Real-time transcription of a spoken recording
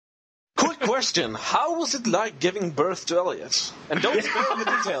question. How was it like giving birth to Elliot? And don't spare the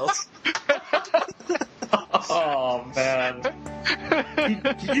details. Oh, man. You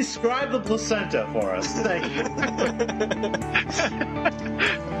describe the placenta for us. Thank you.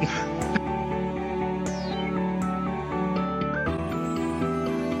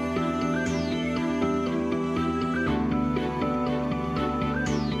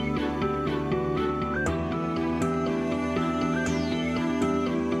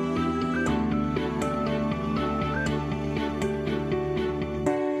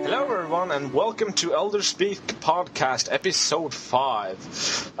 And welcome to Elder Speak Podcast, Episode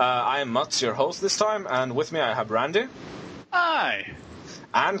 5. I am Mats, your host this time, and with me I have Randy. Hi.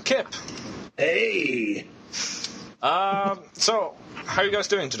 And Kip. Hey. So, how are you guys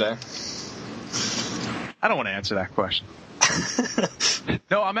doing today? I don't want to answer that question.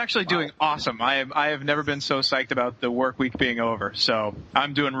 No, I'm actually doing awesome. I have never been so psyched about the work week being over, so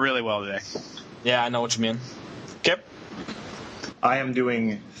I'm doing really well today. Yeah, I know what you mean. Kip? I am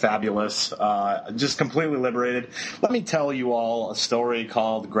doing fabulous, just completely liberated. Let me tell you all a story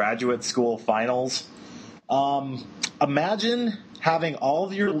called Graduate School Finals. Imagine having all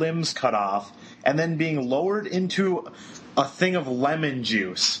of your limbs cut off and then being lowered into a thing of lemon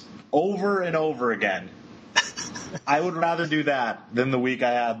juice over and over again. I would rather do that than the week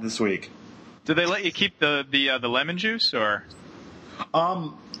I had this week. Do they let you keep the lemon juice, or?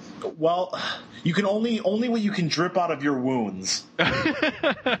 Well, you can only what you can drip out of your wounds.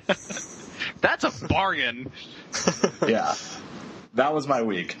 That's a bargain. Yeah. That was my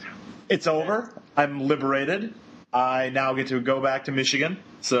week. It's over. I'm liberated. I now get to go back to Michigan.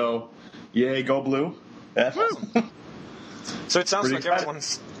 So, yay, go blue. Yeah. So it sounds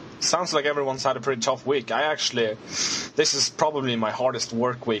like everyone's had a pretty tough week. This is probably my hardest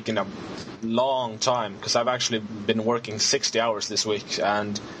work week in a long time, because I've actually been working 60 hours this week,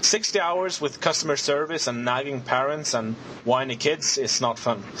 and 60 hours with customer service and nagging parents and whiny kids is not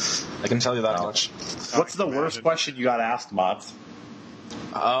fun. I can tell you that much. What's the worst question you got asked, Mats?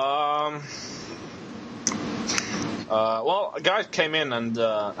 Well, a guy came in and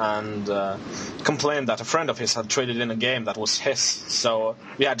complained that a friend of his had traded in a game that was his, so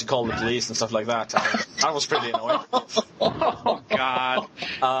we had to call the police and stuff like that. And that was pretty annoying. Oh, God.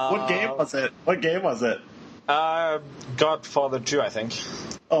 What game was it? Godfather 2, I think.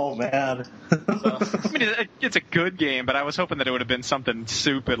 Oh, man. I mean, it's a good game, but I was hoping that it would have been something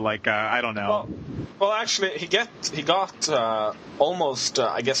stupid like, I don't know. Well, actually, he got almost,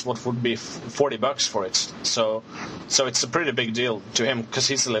 I guess, what would be $40 for it. So it's a pretty big deal to him, because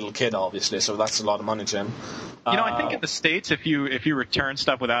he's a little kid, obviously. So that's a lot of money to him. I think in the States, if you return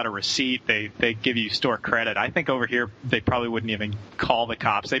stuff without a receipt, they give you store credit. I think over here they probably wouldn't even call the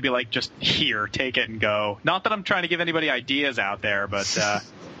cops. They'd be like, just here, take it and go. Not that I'm trying to give anybody ideas out there, but.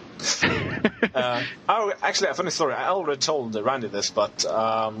 Actually, a funny story. I already told Randy this, but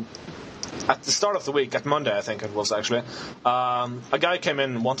at the start of the week, at Monday, I think it was actually, a guy came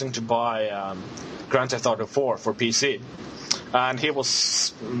in wanting to buy Grand Theft Auto 4 for PC. And he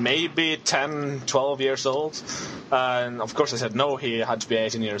was maybe 10, 12 years old. And of course I said no, he had to be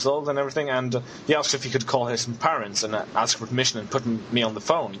 18 years old and everything. And he asked if he could call his parents and ask for permission and put me on the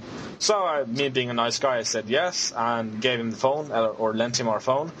phone. So me being a nice guy, I said yes and gave him the phone, or lent him our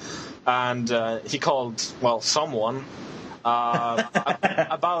phone. And he called, someone.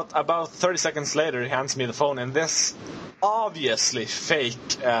 About 30 seconds later, he hands me the phone, and this obviously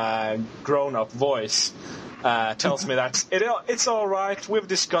fake grown-up voice tells me that it's all right, we've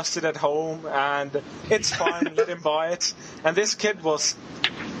discussed it at home, and it's fine, let him buy it. And this kid was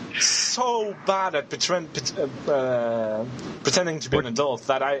so bad at pretending to be an adult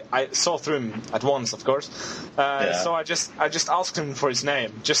that I saw through him at once, of course. So I just asked him for his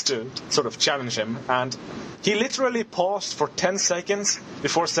name, just to sort of challenge him, and he literally paused for 10 seconds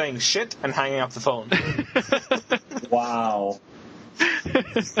before saying shit and hanging up the phone. Wow.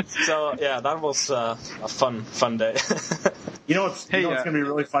 So yeah, that was a fun day. You know what's going to be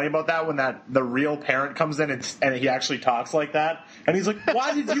really funny about that? When the real parent comes in and he actually talks like that, and he's like,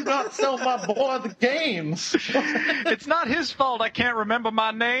 "Why did you not sell my boy the game?" It's not his fault I can't remember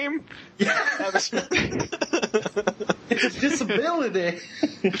my name. Yeah. It's a disability.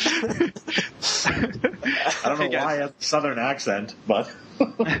 I don't know why he has a southern accent, but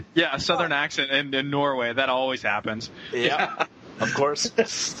yeah, a southern accent in Norway, that always happens. Yeah. Of course.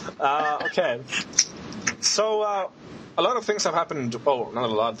 Okay. So, a lot of things have happened. Oh, not a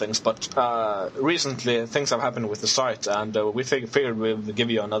lot of things, but recently things have happened with the site, and we figured we'd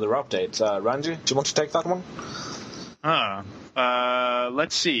give you another update. Randy, do you want to take that one?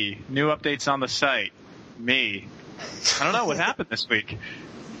 Let's see. New updates on the site. Me. I don't know what happened this week.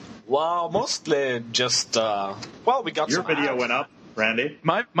 Well, mostly just we got Your some video ads. went up, Randy.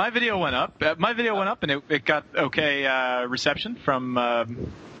 My video went up. My video went up, and it got okay reception from the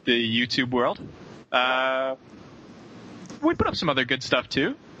YouTube world. We put up some other good stuff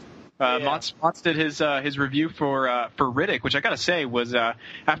too. Mott's did his review for Riddick, which I gotta say was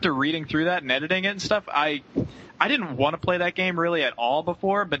after reading through that and editing it and stuff, I didn't want to play that game really at all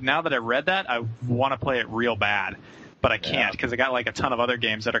before, but now that I read that, I want to play it real bad, but I can't because I got like a ton of other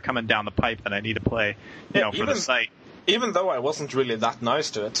games that are coming down the pipe that I need to play, for the site. Even though I wasn't really that nice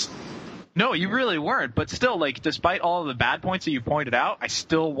to it. No, you really weren't, but still, like, despite all of the bad points that you pointed out, I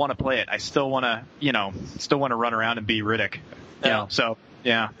still want to play it. I still want to, run around and be Riddick. So.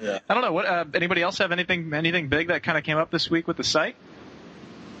 Yeah. I don't know. What anybody else have anything big that kind of came up this week with the site?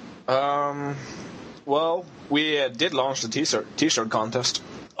 Well, we did launch the t-shirt contest.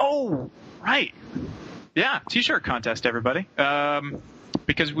 Oh, right. Yeah, t-shirt contest, everybody.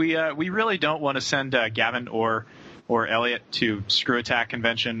 Because we really don't want to send Gavin or Elliot to Screw Attack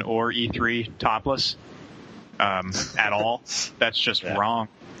Convention or E3 topless at all. That's just wrong.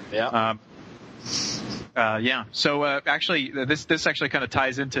 Yeah. So actually, this actually kind of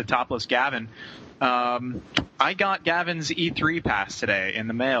ties into Topless Gavin. I got Gavin's E3 pass today in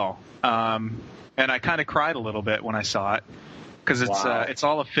the mail, and I kind of cried a little bit when I saw it because it's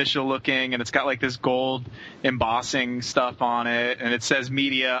all official looking and it's got like this gold embossing stuff on it and it says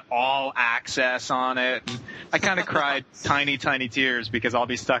media all access on it. And I kind of cried tiny tears because I'll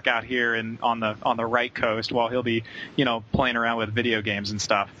be stuck out here on the right coast while he'll be playing around with video games and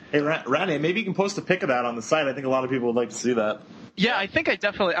stuff. Hey, Randy, maybe you can post a pic of that on the site. I think a lot of people would like to see that. Yeah, I think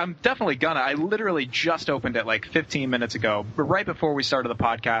I'm definitely gonna. I literally just opened it like 15 minutes ago. But right before we started the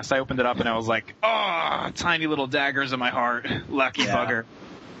podcast, I opened it up and I was like, oh, tiny little daggers in my heart. Lucky bugger.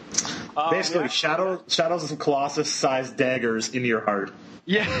 Basically, Shadows of Colossus sized daggers in your heart.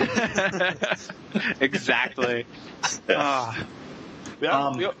 Yeah. Exactly. Go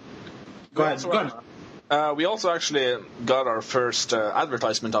ahead. We also actually got our first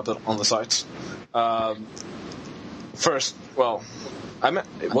advertisement up on the site. Was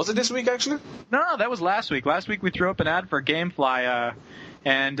it this week actually? No, that was last week. Last week we threw up an ad for GameFly,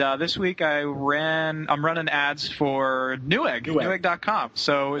 and this week I'm running ads for Newegg.com.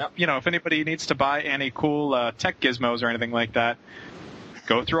 So if anybody needs to buy any cool tech gizmos or anything like that,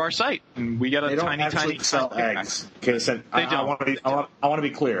 go through our site, and we get a tiny sell eggs. Okay, so they I don't. want to be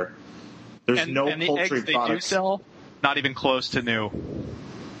clear. There's no and the poultry eggs products. they do sell, not even close to new.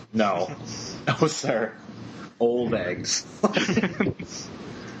 No, sir. Old eggs.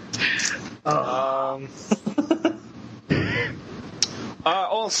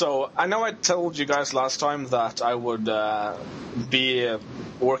 Also, I know I told you guys last time that I would be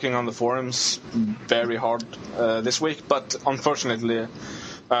working on the forums very hard this week, but unfortunately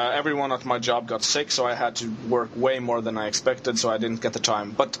everyone at my job got sick, so I had to work way more than I expected, so I didn't get the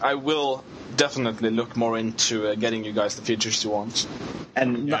time. But I will definitely look more into getting you guys the features you want.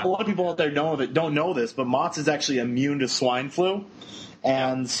 And a lot of people out there don't know this, but Mott's is actually immune to swine flu,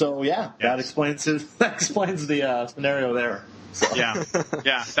 and so that explains the scenario there. So. Yeah,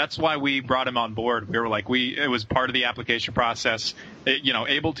 that's why we brought him on board. We were like, it was part of the application process.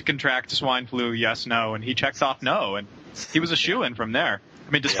 Able to contract swine flu? Yes, no, and he checks off no, and he was a shoo-in from there.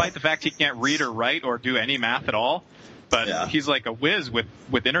 I mean, despite the fact he can't read or write or do any math at all, but he's like a whiz with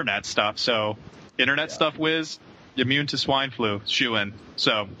internet stuff. So internet stuff whiz, immune to swine flu, shoo-in.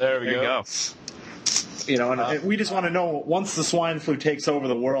 So there we go. And we just want to know, once the swine flu takes over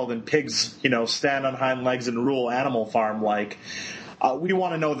the world and pigs, stand on hind legs and rule Animal Farm, we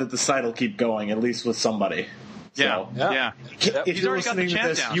want to know that the site will keep going, at least with somebody. So, If you're listening to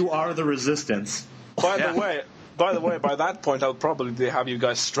this, you are the resistance. By the way, by that point, I'll probably have you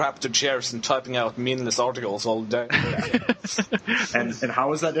guys strapped to chairs and typing out meaningless articles all day. And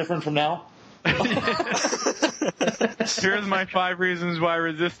how is that different from now? Here's my 5 reasons why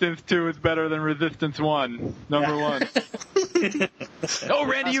Resistance 2 is better than Resistance 1. Number 1. Oh,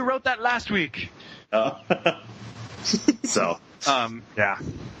 Randy, you wrote that last week. So. Yeah.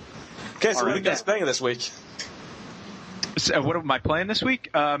 Okay, so what are you guys playing this week? So, what am I playing this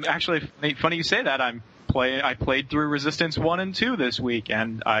week? Actually, funny you say that. I played through Resistance 1 and 2 this week,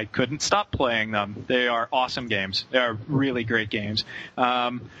 and I couldn't stop playing them. They are awesome games. They are really great games.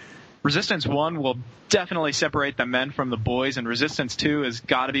 Resistance 1 will definitely separate the men from the boys, and Resistance 2 has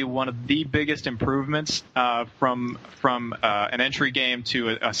got to be one of the biggest improvements from an entry game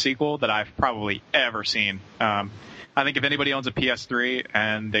to a sequel that I've probably ever seen. I think if anybody owns a PS3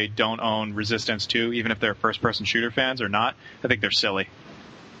 and they don't own Resistance 2, even if they're first-person shooter fans or not, I think they're silly.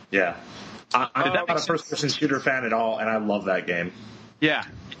 Yeah. I'm not a first-person shooter fan at all, and I love that game. Yeah.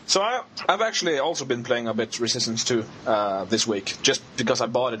 So I've actually also been playing a bit Resistance 2 this week, just because I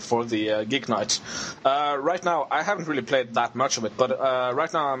bought it for the Geek Night. Right now, I haven't really played that much of it, but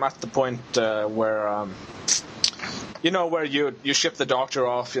right now I'm at the point where, where you ship the Doctor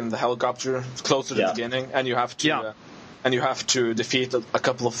off in the helicopter close to the beginning, and you have to defeat a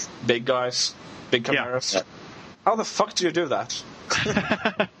couple of big guys, big chimeras. Yeah. How the fuck do you do that?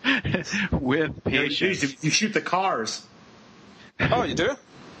 With patience. You shoot the cars. Oh, you do?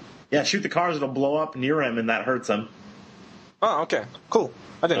 Yeah, shoot the cars, it'll blow up near him, and that hurts him. Oh, okay. Cool.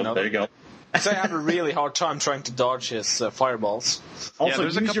 I didn't know There that. you go. So I have a really hard time trying to dodge his fireballs. Also,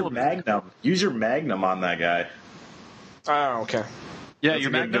 use your Magnum. Use your Magnum on that guy. Oh, okay. Yeah, That's your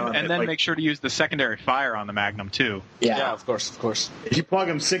a good Magnum, gun. and then make sure to use the secondary fire on the Magnum, too. Yeah, of course. If you plug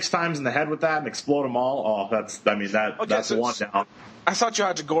him 6 times in the head with that and explode them all, that's one down. I thought you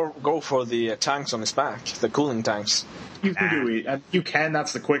had to go for the tanks on his back, the cooling tanks. You can do it. You can.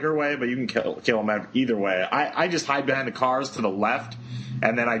 That's the quicker way, but you can kill him either way. I just hide behind the cars to the left,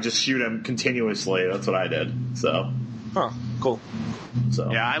 and then I just shoot him continuously. That's what I did. So. Huh. Cool.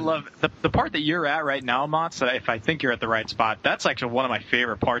 So. Yeah, I love the part that you're at right now, Mats. If I think you're at the right spot, that's actually one of my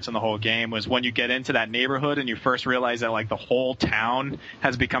favorite parts in the whole game. Was when you get into that neighborhood and you first realize that like the whole town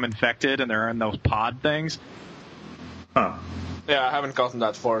has become infected and they're in those pod things. Huh. Yeah, I haven't gotten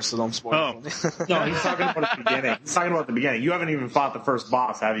that far, so don't spoil it. No, he's talking about the beginning. He's talking about the beginning. You haven't even fought the first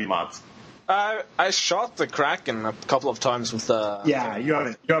boss, have you, Mats? I shot the Kraken a couple of times with the. Yeah, you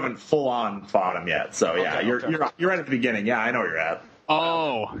haven't full on fought him yet. So yeah, Okay, you're right at the beginning. Yeah, I know where you're at.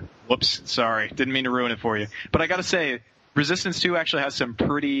 Oh, whoops, sorry. Didn't mean to ruin it for you. But I got to say, Resistance 2 actually has some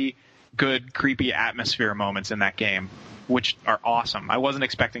pretty good, creepy atmosphere moments in that game, which are awesome. I wasn't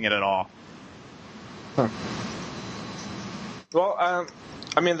expecting it at all. Huh. Well,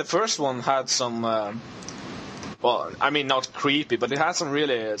 the first one had some, not creepy, but it had some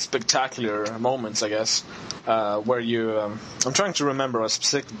really spectacular moments, I guess, where you, I'm trying to remember a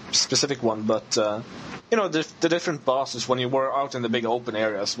specific one, but, the different bosses when you were out in the big open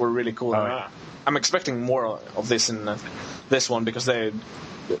areas were really cool. Oh, yeah. I'm expecting more of this in this one because they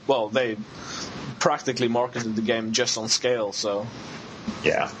practically marketed the game just on scale, so.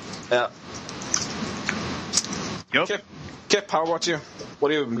 Yeah. Yeah. Yep. Kip, how about you?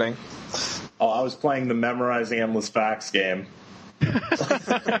 What have you been playing? Oh, I was playing the Memorizing Endless Facts game.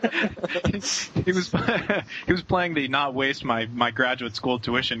 he was playing the not waste my graduate school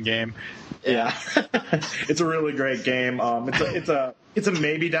tuition game. Yeah, it's a really great game. It's a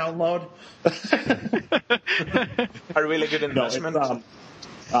maybe download. A really good investment. No,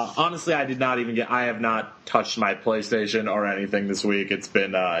 honestly, I have not touched my PlayStation or anything this week. It's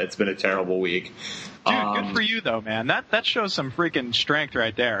been a terrible week. Dude, good for you though, man. That shows some freaking strength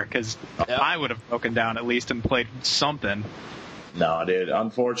right there. Because I would have broken down at least and played something. No, dude.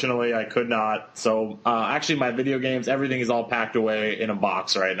 Unfortunately, I could not. So, actually, my video games, everything is all packed away in a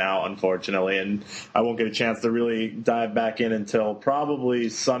box right now, unfortunately, and I won't get a chance to really dive back in until probably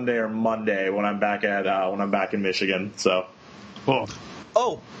Sunday or Monday when I'm back in Michigan. So, cool.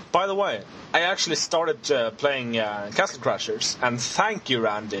 Oh, by the way, I actually started playing Castle Crashers, and thank you,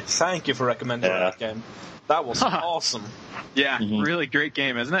 Randy. Thank you for recommending that game. That was awesome. Yeah, really great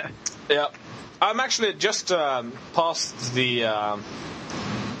game, isn't it? Yeah. I'm actually just past the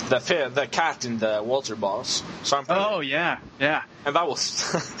cat in the water boss. So I'm yeah. And that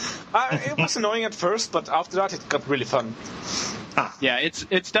was it was annoying at first, but after that it got really fun. Yeah, it's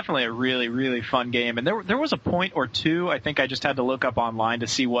definitely a really, really fun game. And there was a point or two, I think I just had to look up online to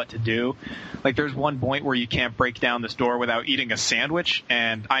see what to do. Like there's one point where you can't break down this door without eating a sandwich,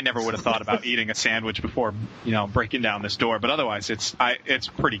 and I never would have thought about eating a sandwich before, breaking down this door. But otherwise, it's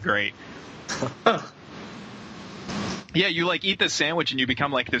pretty great. Yeah, you eat this sandwich and you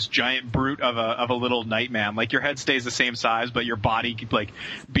become like this giant brute of a little nightman. Like your head stays the same size, but your body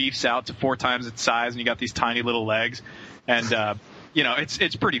beefs out to 4 times its size, and you got these tiny little legs. And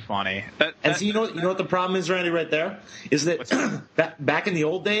it's pretty funny. So you know what the problem is, Randy, right there is that back in the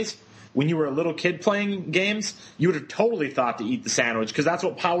old days, when you were a little kid playing games, you would have totally thought to eat the sandwich because that's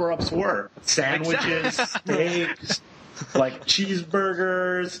what power-ups were: sandwiches, steaks. Like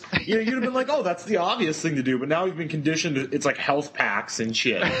cheeseburgers, you'd have been like, "Oh, that's the obvious thing to do." But now we've been conditioned to, it's like health packs and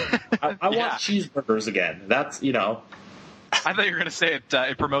shit. I want cheeseburgers again. That's I thought you were going to say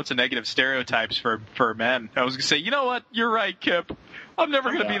it promotes a negative stereotypes for men. I was going to say, you know what? You're right, Kip. I'm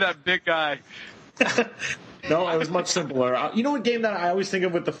never going to be that big guy. No, it was much simpler. You know what game that I always think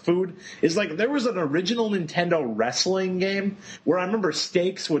of with the food is there was an original Nintendo wrestling game where I remember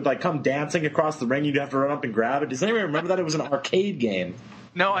steaks would come dancing across the ring. You'd have to run up and grab it. Does anyone remember that? It was an arcade game.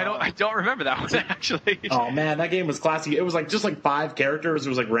 No, I don't remember that one actually. Oh man, that game was classic. It was like just like 5 characters. It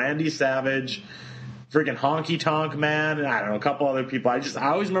was like Randy Savage, freaking Honky Tonk Man, and I don't know, a couple other people. I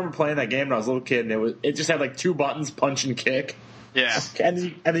always remember playing that game when I was a little kid, and it just had like 2 buttons, punch and kick. Yeah.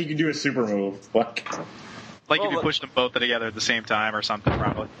 And then you can do a super move. Like if you push them both together at the same time or something,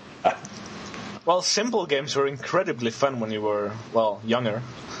 probably. Well, simple games were incredibly fun when you were, younger.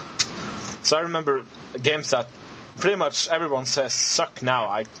 So I remember games that pretty much everyone says suck now,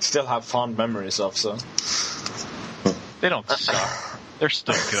 I still have fond memories of, so. They don't suck. They're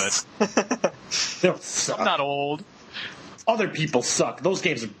still good. They don't suck. I'm not old. Other people suck. Those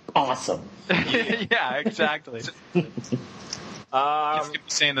games are awesome. Yeah, exactly. He's going to be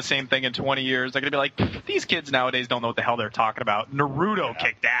saying the same thing in 20 years. They're going to be like, these kids nowadays don't know what the hell they're talking about. Naruto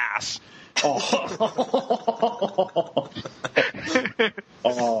kicked ass. Oh,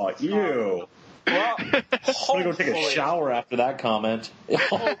 ew. Well, I'm gonna go take a shower after that comment.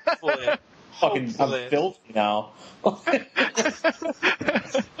 Hopefully. I'm filthy now.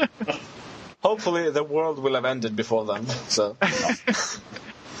 Hopefully the world will have ended before then. So.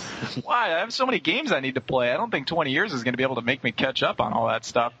 Why? I have so many games I need to play. I don't think 20 years is going to be able to make me catch up on all that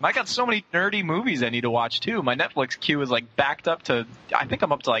stuff. And I got so many nerdy movies I need to watch, too. My Netflix queue is, like, backed up to... I think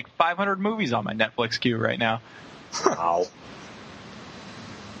I'm up to, like, 500 movies on my Netflix queue right now. Wow.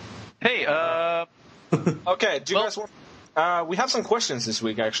 Hey, Okay, do you guys want... we have some questions this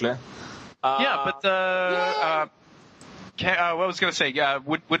week, actually. Yeah, but... what I was going to say,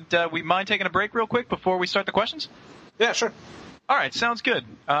 would we mind taking a break real quick before we start the questions? Yeah, sure. All right, sounds good.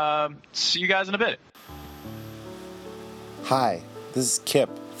 See you guys in a bit. Hi, this is Kip,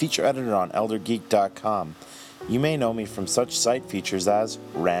 feature editor on ElderGeek.com. You may know me from such site features as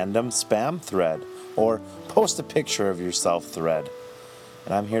Random Spam Thread or Post a Picture of Yourself Thread.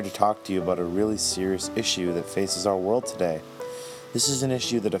 And I'm here to talk to you about a really serious issue that faces our world today. This is an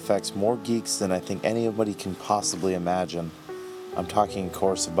issue that affects more geeks than I think anybody can possibly imagine. I'm talking, of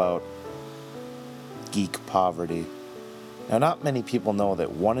course, about geek poverty. Now, not many people know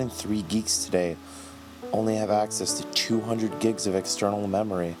that 1 in 3 geeks today only have access to 200 gigs of external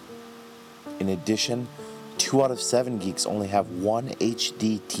memory. In addition, 2 out of 7 geeks only have 1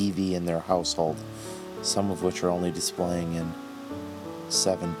 HD TV in their household, some of which are only displaying in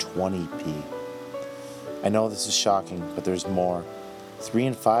 720p. I know this is shocking, but there's more. 3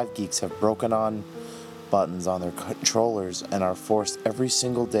 in 5 geeks have broken on buttons on their controllers and are forced every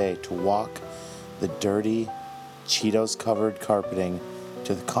single day to walk the dirty, Cheetos-covered carpeting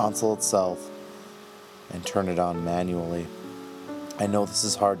to the console itself and turn it on manually. I know this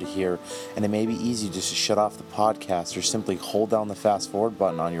is hard to hear, and it may be easy just to shut off the podcast or simply hold down the fast-forward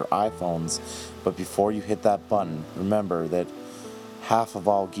button on your iPhones, but before you hit that button, remember that half of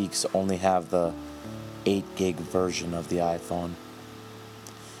all geeks only have the 8-gig version of the iPhone.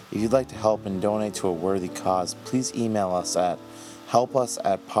 If you'd like to help and donate to a worthy cause, please email us at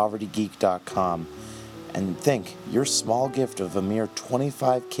helpus@povertygeek.com. And think, your small gift of a mere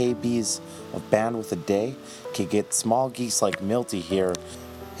 25 KBs of bandwidth a day can get small geeks like Milty here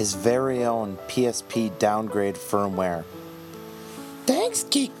his very own PSP downgrade firmware. Thanks,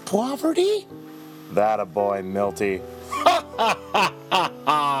 Geek Poverty! That a boy, Milty.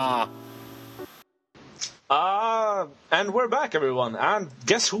 And we're back, everyone. And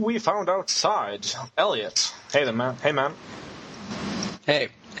guess who we found outside? Elliot. Hey there, man. Hey, man. Hey.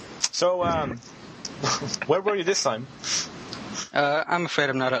 So, where were you this time? I'm afraid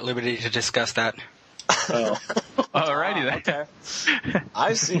I'm not at liberty to discuss that. Oh. Alrighty then. Okay.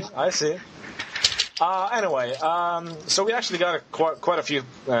 I see. Anyway, so we actually got quite a few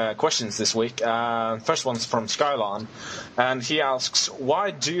questions this week. First one's from Skylon, and he asks, why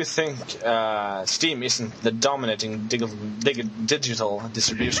do you think Steam isn't the dominating digital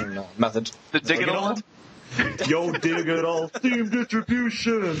distribution method? The digital? Yo, digital Steam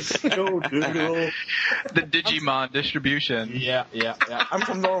distribution. Yo, digital. The Digimon distribution. Yeah. I'm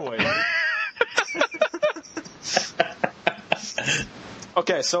from Norway.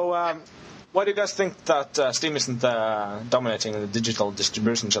 Okay, so why do you guys think that Steam isn't dominating the digital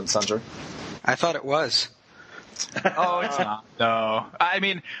distribution center? I thought it was. Oh, it's not. No. I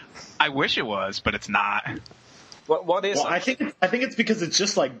mean, I wish it was, but it's not. What is? Well, I think it's because it's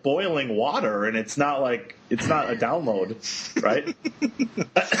just like boiling water, and it's not a download, right?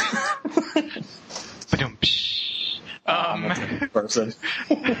 Person.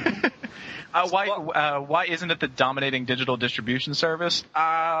 Why isn't it the dominating digital distribution service?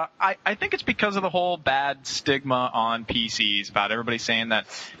 I think it's because of the whole bad stigma on PCs about everybody saying that,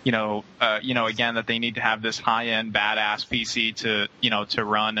 again, that they need to have this high-end badass PC to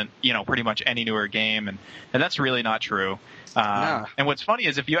run and, pretty much any newer game. And that's really not true. No. And what's funny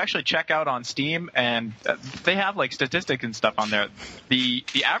is if you actually check out on Steam, and they have like statistics and stuff on there, the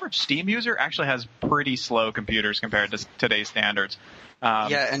average Steam user actually has pretty slow computers compared to today's standards. Go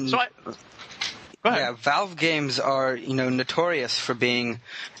ahead. Yeah, Valve games are, notorious for being,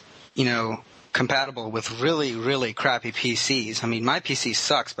 compatible with really, really crappy PCs. I mean, my PC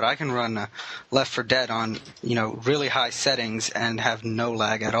sucks, but I can run Left 4 Dead on, really high settings and have no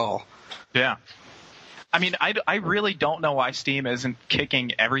lag at all. Yeah. I mean, I really don't know why Steam isn't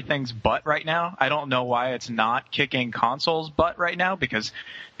kicking everything's butt right now. I don't know why it's not kicking consoles' butt right now, because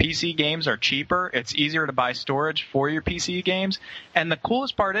PC games are cheaper. It's easier to buy storage for your PC games. And the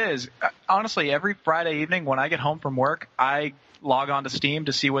coolest part is, honestly, every Friday evening when I get home from work, I log on to Steam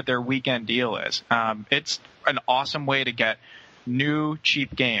to see what their weekend deal is. It's an awesome way to get new,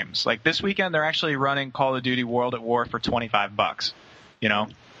 cheap games. Like this weekend, they're actually running Call of Duty World at War for $25,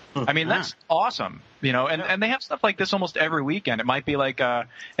 I mean, that's awesome, and they have stuff like this almost every weekend. It might be like an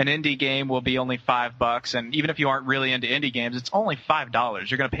indie game will be only $5, and even if you aren't really into indie games, it's only $5.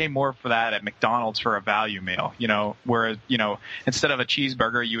 You're going to pay more for that at McDonald's for a value meal, whereas, instead of a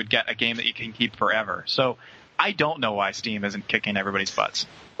cheeseburger, you would get a game that you can keep forever. So I don't know why Steam isn't kicking everybody's butts.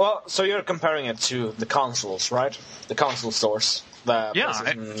 Well, so you're comparing it to the consoles, right? The console stores, the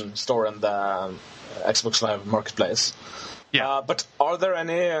PlayStation Store and the Xbox Live Marketplace. Yeah. But are there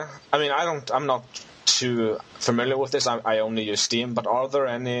any? I mean, I'm not too familiar with this. I only use Steam. But are there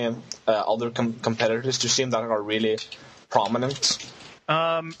any other competitors to Steam that are really prominent?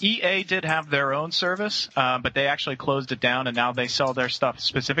 EA did have their own service, but they actually closed it down, and now they sell their stuff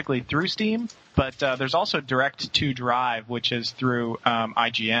specifically through Steam. But there's also Direct2Drive, which is through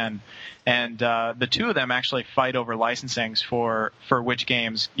IGN, and the two of them actually fight over licensings for which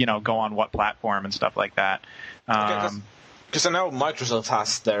games go on what platform and stuff like that. Because I know Microsoft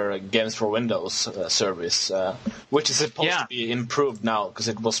has their Games for Windows service, which is supposed to be improved now because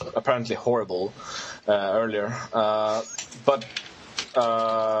it was apparently horrible earlier. But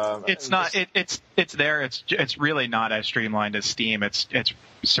it's not. It's there. It's really not as streamlined as Steam. It's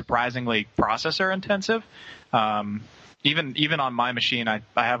surprisingly processor intensive. Even on my machine, I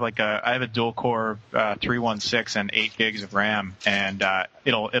have a dual core 316 and 8 gigs of RAM, and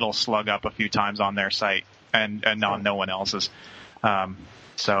it'll slug up a few times on their site. And on no one else's.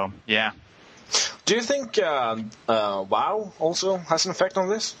 So, yeah. Do you think WoW also has an effect on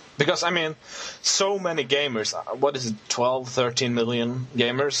this? Because, I mean, so many gamers, 12, 13 million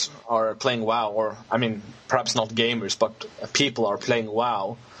gamers are playing WoW, or, I mean, perhaps not gamers, but people are playing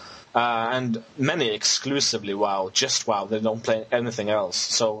WoW. And many exclusively WoW, just WoW, they don't play anything else.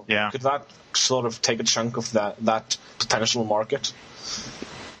 So could that sort of take a chunk of that potential market?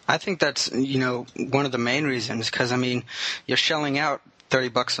 I think that's, one of the main reasons, because, I mean, you're shelling out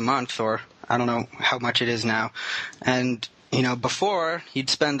 $30 a month, or I don't know how much it is now. And, before you'd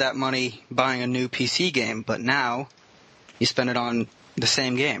spend that money buying a new PC game, but now you spend it on the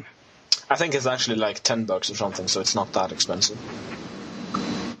same game. I think it's actually like $10 or something, so it's not that expensive.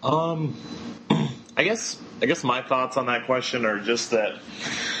 I guess my thoughts on that question are just that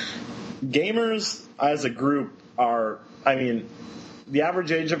gamers as a group are, I mean, the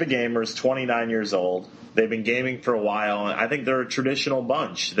average age of a gamer is 29 years old. They've been gaming for a while, and I think they're a traditional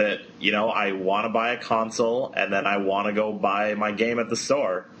bunch that, I want to buy a console, and then I want to go buy my game at the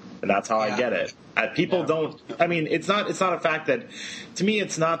store, and that's how I get it. People don't, I mean, it's not a fact that, to me,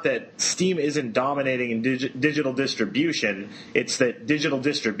 it's not that Steam isn't dominating in digital distribution, it's that digital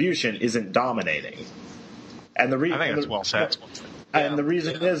distribution isn't dominating. And I think that's well said. And the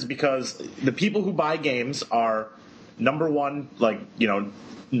reason is because the people who buy games are, number one,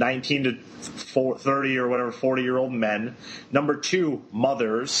 19 to 30 or whatever, 40-year-old men. Number two,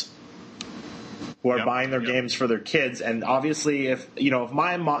 mothers who are buying their games for their kids. And obviously, when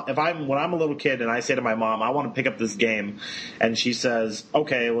I'm a little kid and I say to my mom, I want to pick up this game, and she says,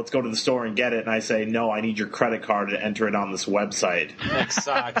 okay, let's go to the store and get it. And I say, no, I need your credit card to enter it on this website.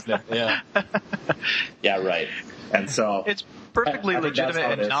 Exactly. Yeah. Yeah, right. And so it's perfectly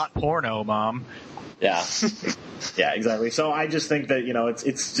legitimate and not porno, Mom. Yeah. Yeah, exactly. So I just think that,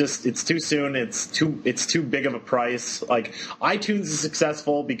 it's too soon. It's too big of a price. Like, iTunes is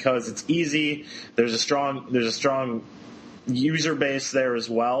successful because it's easy. There's a strong user base there as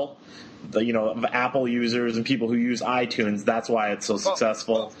well. of Apple users and people who use iTunes. That's why it's so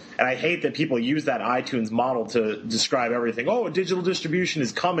successful. And I hate that people use that iTunes model to describe everything. Oh, digital distribution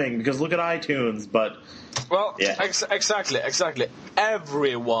is coming because look at iTunes. But exactly.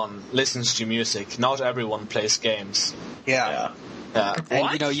 Everyone listens to music. Not everyone plays games. Yeah.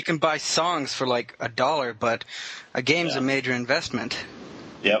 And you can buy songs for like $1, but a game's a major investment.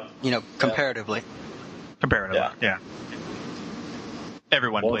 Yep. Comparatively. Yeah.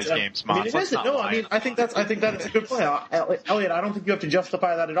 Everyone plays games. I think that's a good point, Elliot. I don't think you have to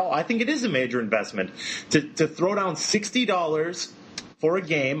justify that at all. I think it is a major investment to throw down $60 for a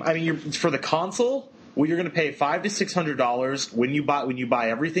game. I mean, for the console. Well, you're going to pay $500 to $600 when you buy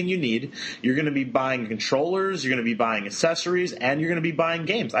everything you need. You're going to be buying controllers, you're going to be buying accessories, and you're going to be buying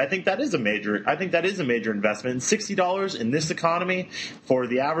games. I think that is a major investment. And $60 in this economy for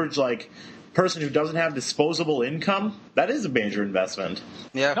the average person who doesn't have disposable income, that is a major investment.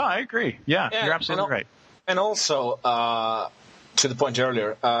 Yeah. No, I agree. Yeah, you're absolutely right. And also, to the point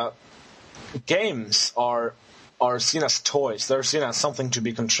earlier, games are seen as toys. They're seen as something to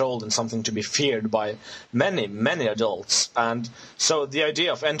be controlled and something to be feared by many, many adults. And so the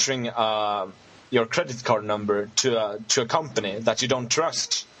idea of entering your credit card number to a company that you don't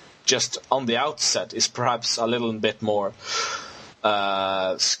trust just on the outset is perhaps a little bit more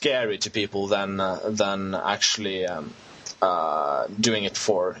scary to people than actually doing it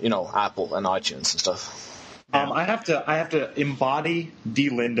for Apple and iTunes and stuff. I have to embody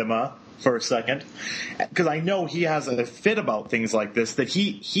D. Lindema for a second, because I know he has a fit about things like this. That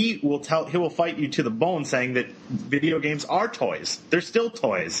he will fight you to the bone, saying that video games are toys. They're still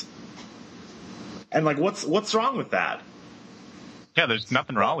toys. And what's wrong with that? Yeah, there's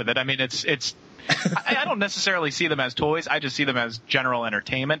nothing wrong with it. I mean, it's. I don't necessarily see them as toys. I just see them as general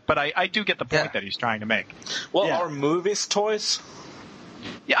entertainment. But I do get the point that he's trying to make. Well, are movies toys?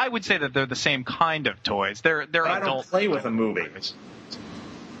 Yeah, I would say that they're the same kind of toys. They're adult. I don't play with a movie.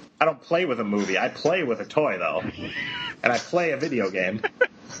 I don't play with a movie. I play with a toy, though. And I play a video game.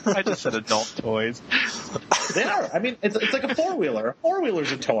 I just said adult toys. They are. I mean, it's like a four-wheeler. A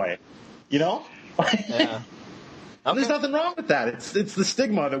four-wheeler's a toy. Yeah. Okay. There's nothing wrong with that. It's the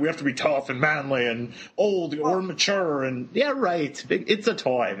stigma that we have to be tough and manly and old or mature and it's a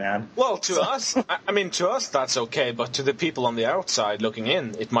toy, man. Well, to us that's okay, but to the people on the outside looking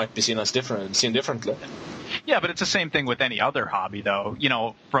in, it might be seen differently. Yeah, but it's the same thing with any other hobby, though.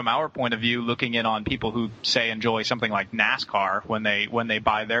 From our point of view, looking in on people who say enjoy something like NASCAR when they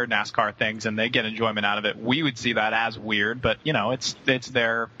buy their NASCAR things and they get enjoyment out of it, we would see that as weird. But it's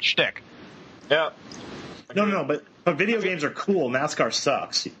their shtick. Yeah. No, but video games are cool. NASCAR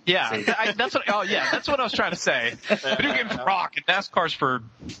sucks. Yeah, that's what I was trying to say. Video games rock, and NASCAR's for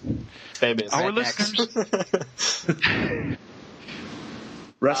babies. Our listeners.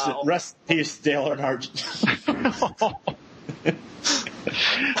 Rest in peace, Dale Earnhardt.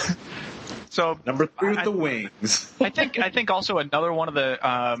 So number 3 with the wings. I think also another one of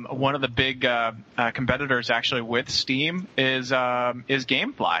the big competitors actually with Steam is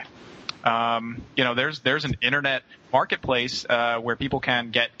GameFly. There's an internet marketplace where people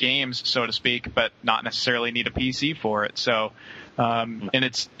can get games, so to speak, but not necessarily need a PC for it. So, in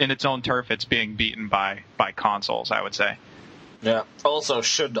its own turf, it's being beaten by consoles, I would say. Yeah. Also,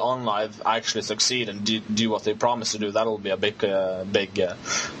 should OnLive actually succeed and do what they promise to do, that'll be a big competitor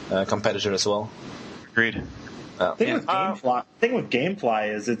as well. Agreed. Thing with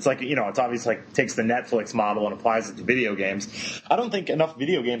GameFly is it's it's obviously takes the Netflix model and applies it to video games. I don't think enough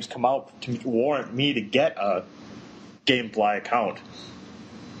video games come out to warrant me to get a GameFly account.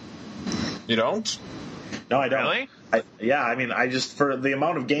 You don't? No, I don't. Really? I just, for the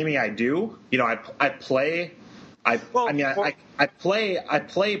amount of gaming I do, I play. I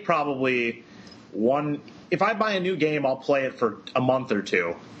play probably one. If I buy a new game, I'll play it for a month or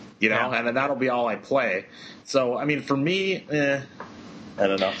two. And then that'll be all I play. So, I mean, for me, I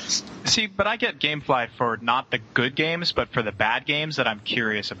don't know. See, but I get GameFly for not the good games, but for the bad games that I'm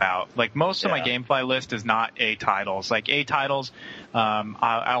curious about. Like, most of my GameFly list is not A titles. Like, A titles,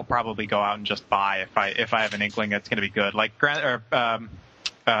 I'll probably go out and just buy if I have an inkling that's going to be good. Like, what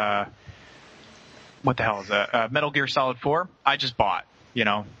the hell is that? Metal Gear Solid 4, I just bought.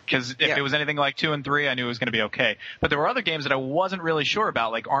 Because if it was anything like 2 and 3, I knew it was going to be okay. But there were other games that I wasn't really sure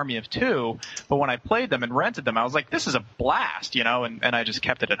about, like Army of Two. But when I played them and rented them, I was like, this is a blast, and I just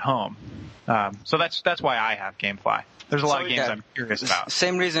kept it at home. So that's why I have GameFly. There's a lot of games I'm curious about.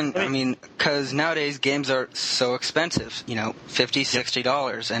 Same reason, because nowadays games are so expensive, $50,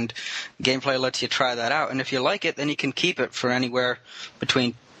 $60, and GameFly lets you try that out. And if you like it, then you can keep it for anywhere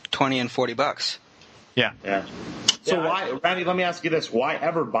between $20 and $40. Yeah. Yeah. So Yeah, why, Randy? Let me ask you this: why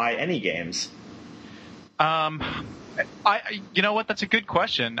ever buy any games? You know what? That's a good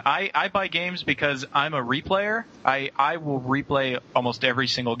question. I buy games because I'm a replayer. I will replay almost every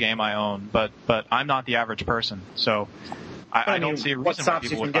single game I own, but I'm not the average person, so I don't see a reason what why stops you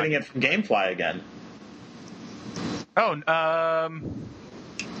people from would buy. getting it from GameFly again?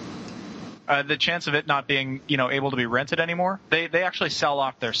 The chance of it not being, able to be rented anymore. They actually sell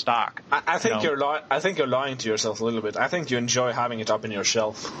off their stock. I think you're lying to yourself a little bit. I think you enjoy having it up in your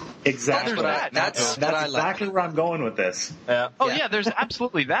shelf. Exactly. There's that. That's That's what I like. exactly where I'm going with this. Yeah, there's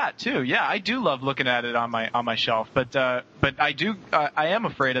absolutely that too. Yeah, I do love looking at it on my shelf, but I am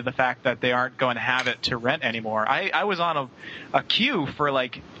afraid of the fact that they aren't going to have it to rent anymore. I was on a queue for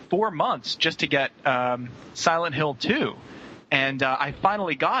like 4 months just to get Silent Hill 2. And I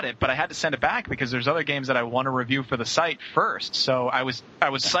finally got it, but I had to send it back because there's other games that I want to review for the site first. So I was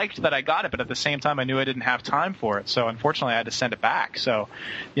psyched that I got it, but at the same time I knew I didn't have time for it. So unfortunately I had to send it back. So,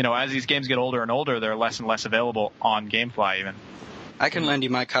 as these games get older and older, they're less and less available on GameFly even. I can lend you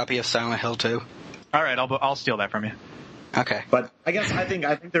my copy of Silent Hill 2. All right, I'll steal that from you. Okay. But I think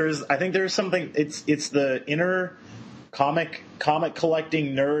there's something. It's the inner comic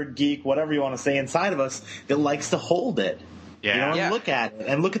collecting nerd geek, whatever you want to say, inside of us that likes to hold it. Yeah. And look at it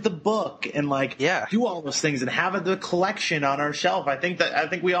and look at the book and do all those things and have the collection on our shelf. I think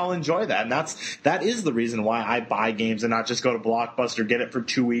we all enjoy that, and that is the reason why I buy games and not just go to Blockbuster, get it for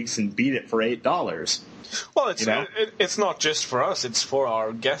 2 weeks, and beat it for $8. Well, it's not just for us; it's for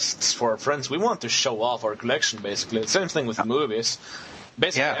our guests, for our friends. We want to show off our collection, basically. Same thing with movies.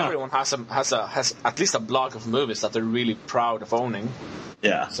 Basically, everyone has at least a block of movies that they're really proud of owning.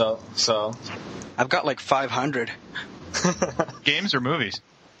 Yeah. So I've got like 500 Games or movies?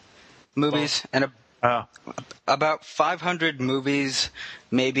 movies and about 500 movies,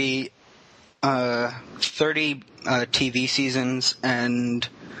 maybe 30 TV seasons, and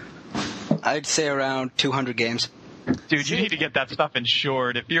I'd say around 200 games. Dude, you need to get that stuff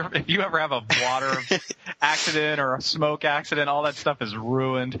insured. If you ever have a water accident or a smoke accident, all that stuff is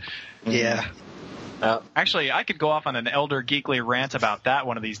ruined. Yeah. Actually, I could go off on an Elder Geekly rant about that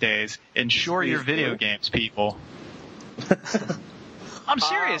one of these days. Insure your video games, people. I'm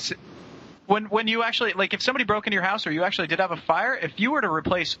serious. When you actually, if somebody broke into your house or you actually did have a fire, if you were to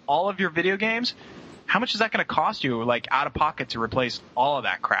replace all of your video games, how much is that going to cost you, out of pocket, to replace all of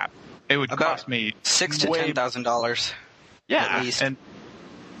that crap? It would cost me $6,000 to $10,000. Yeah, at least.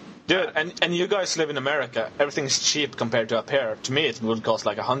 dude, and you guys live in America. Everything's cheap compared to up here. To me, it would cost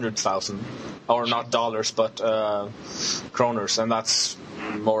like 100,000, or not dollars, but kroners, and that's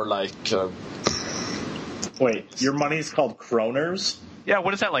more like. Wait, your money's called kroners? Yeah,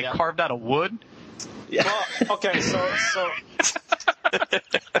 what is that, carved out of wood? Yeah. Well, okay,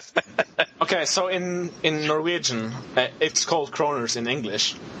 so in Norwegian, it's called kroners in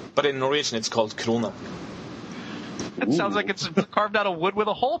English, but in Norwegian it's called krone. It sounds like it's carved out of wood with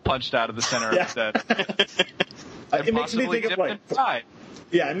a hole punched out of the center instead. It makes me think of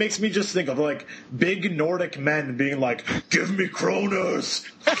it makes me just think of big Nordic men being like, "Give me kroners."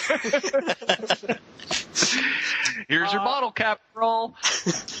 Here's your bottle cap roll.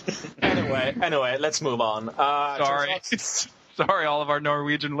 Anyway, let's move on. Sorry, all of our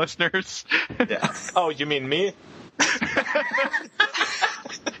Norwegian listeners. Yeah. Oh, you mean me?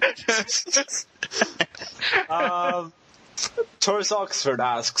 Torres Oxford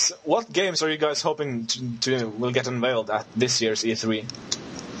asks, what games are you guys hoping to will get unveiled at this year's E3?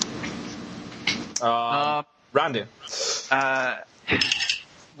 Randy.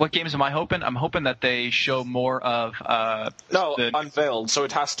 What games am I hoping? I'm hoping that they show more of unveiled, so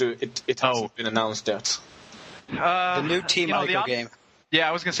it hasn't been announced yet. The new Team Ico game. Yeah,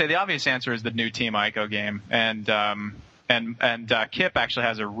 I was going to say the obvious answer is the new Team Ico game, and Kip actually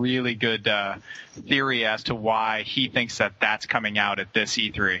has a really good theory as to why he thinks that that's coming out at this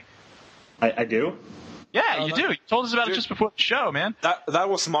E3. I do? Yeah, you do. You told us about it just before the show, man. That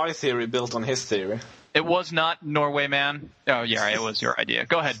was my theory built on his theory. It was not Norway, man. Oh, yeah, it was your idea.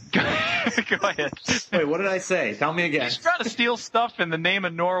 Go ahead. Go ahead. Wait, what did I say? Tell me again. He's trying to steal stuff in the name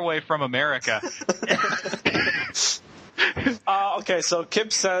of Norway from America. Okay, so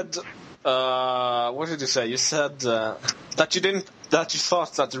Kip said, what did you say? You said that you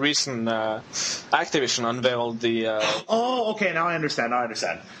thought that the reason Activision unveiled the. Oh, okay. Now I understand.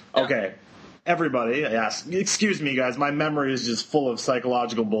 Yeah. Okay. everybody, yes. Excuse me, guys. My memory is just full of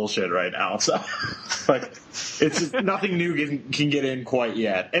psychological bullshit right now. So, like, it's just, nothing new can get in quite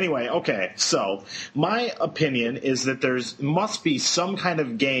yet. Anyway, okay. So, my opinion is that must be some kind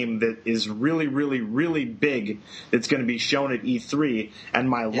of game that is really, really, really big that's going to be shown at E3. And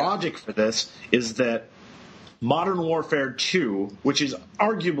my logic for this is that Modern Warfare 2, which is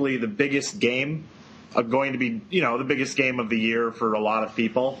arguably the biggest game, going to be, the biggest game of the year for a lot of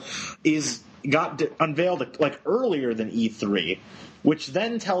people, got unveiled like earlier than E3, which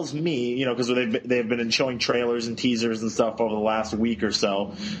then tells me, because they've been showing trailers and teasers and stuff over the last week or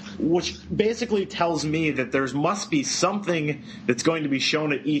so, which basically tells me that there must be something that's going to be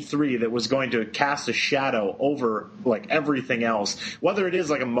shown at E3 that was going to cast a shadow over like everything else, whether it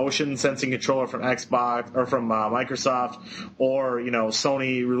is like a motion sensing controller from Xbox or from Microsoft, or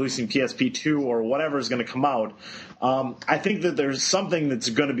Sony releasing PSP2 or whatever is going to come out. I think that there's something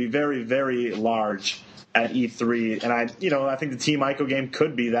that's going to be very, very large at E3, and I think the Team Ico game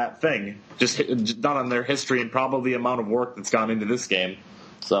could be that thing, just done on their history and probably the amount of work that's gone into this game.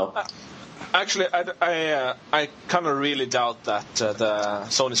 So, actually, I kind of really doubt that the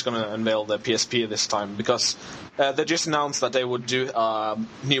Sony's going to unveil the PSP this time, because they just announced that they would do a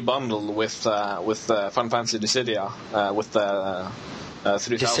new bundle with Final Fantasy Dissidia, with the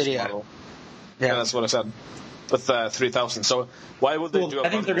 3000 model. Yeah, that's what I said. With 3000, so why would they do? I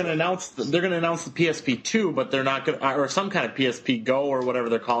think they're going to announce the PSP2, but they're not going to, or some kind of PSP Go or whatever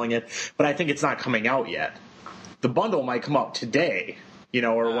they're calling it. But I think it's not coming out yet. The bundle might come out today,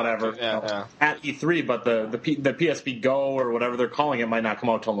 or whatever at E3, but the PSP Go or whatever they're calling it might not come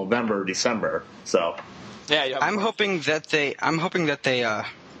out till November or December. So I'm hoping that they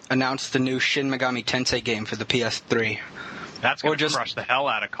announce the new Shin Megami Tensei game for the PS3. That's going to crush the hell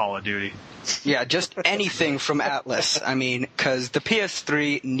out of Call of Duty. Yeah, just anything from Atlas. I mean, because the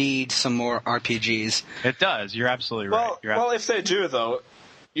PS3 needs some more RPGs. It does. You're absolutely right. Well, if they do, though,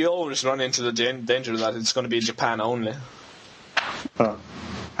 you always run into the danger that it's going to be Japan only. Huh.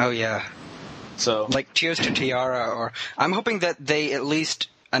 Oh, yeah. So, like Tears to Tiara, or I'm hoping that they at least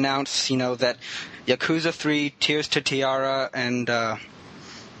announce, that Yakuza 3, Tears to Tiara, and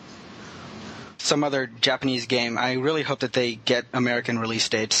some other Japanese game. I really hope that they get American release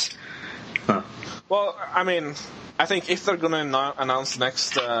dates. Huh. Well, I mean, I think if they're going to announce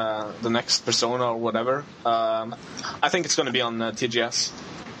the next Persona or whatever, I think it's going to be on TGS.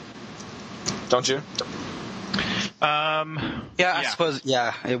 Don't you? I suppose.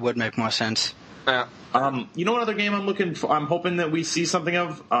 Yeah, it would make more sense. Yeah. What other game I'm hoping that we see something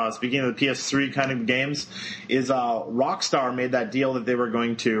of, speaking of the PS3 kind of games, is Rockstar made that deal that they were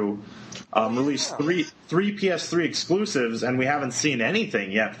going to release three PS3 exclusives, and we haven't seen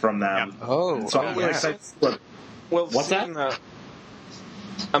anything yet from them. Oh, so I'm really excited. What's that?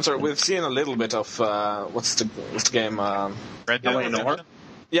 I'm sorry, we've seen a little bit of what's the game? Red Dead LA Noire?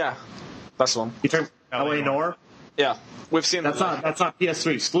 Yeah, that's the one. You talking LA Noire? Yeah, we've seen that's not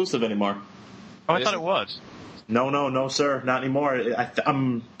PS3 exclusive anymore. Oh, I thought it was. No, sir, not anymore.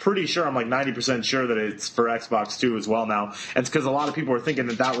 I'm pretty sure, I'm like 90% sure that it's for Xbox 2 as well now. And it's because a lot of people were thinking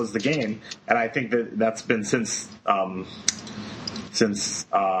that was the game, and I think that's been since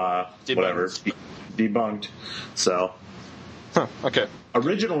debunked. So. Huh, okay.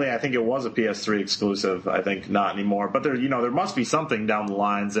 Originally, I think it was a PS3 exclusive. I think not anymore. But there must be something down the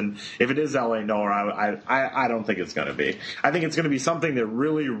lines. And if it is LA Noire, I don't think it's going to be. I think it's going to be something that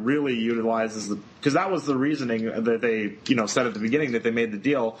really, really utilizes because that was the reasoning that they, said at the beginning that they made the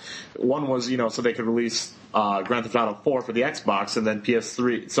deal. One was, so they could release Grand Theft Auto 4 for the Xbox, and then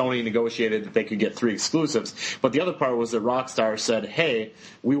Sony negotiated that they could get 3 exclusives. But the other part was that Rockstar said, hey,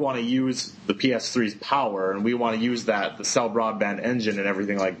 we want to use the PS3's power, and we want to use the cell broadband engine and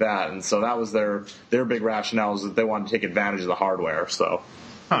everything like that. And so that was their big rationale, is that they wanted to take advantage of the hardware. So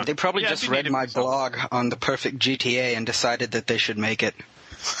They probably just read my blog on the perfect GTA and decided that they should make it.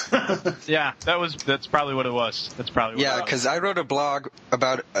 Yeah, that's probably what it was. That's probably what it was. Yeah, because I wrote a blog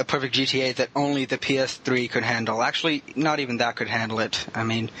about a perfect GTA that only the PS3 could handle. Actually, not even that could handle it. I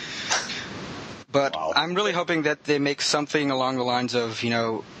mean, but wow. I'm really hoping that they make something along the lines of,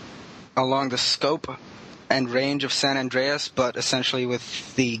 along the scope and range of San Andreas, but essentially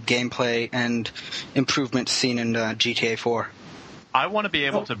with the gameplay and improvements seen in GTA 4. I want to be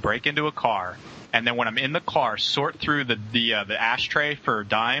able to break into a car, and then when I'm in the car, sort through the ashtray for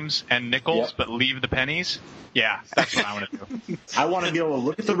dimes and nickels, but leave the pennies. Yeah, that's what I want to do. I want to be able to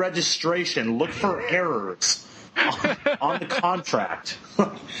look at the registration, look for errors on the contract.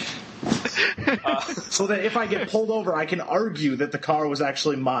 So that if I get pulled over, I can argue that the car was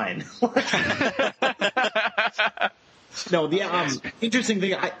actually mine. No, the interesting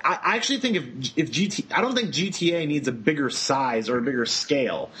thing, I actually think I don't think GTA needs a bigger size or a bigger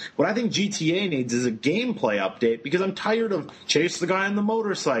scale. What I think GTA needs is a gameplay update, because I'm tired of chase the guy on the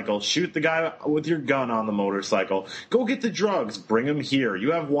motorcycle, shoot the guy with your gun on the motorcycle, go get the drugs, bring him here.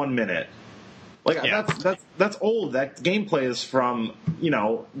 You have 1 minute. Like that's old. That gameplay is from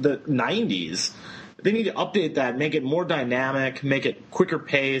the 90s. They need to update that, make it more dynamic, make it quicker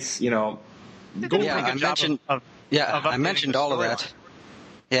pace. I mentioned all of that.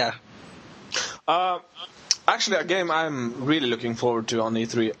 Yeah. Actually, a game I'm really looking forward to on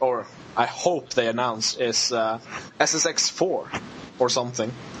E3, or I hope they announce, is SSX 4 or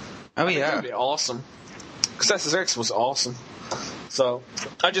something. Oh, I think yeah. that'd be awesome. Because SSX was awesome. So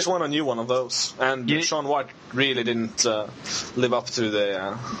I just want a new one of those. And Sean White really didn't live up to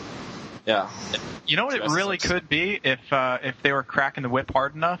the... You know what it really could be if they were cracking the whip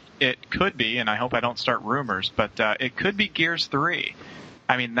hard enough? It could be, and I hope I don't start rumors, but it could be Gears 3.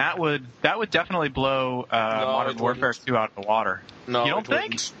 I mean, that would definitely blow Modern Warfare 2 out of the water. No, you don't think?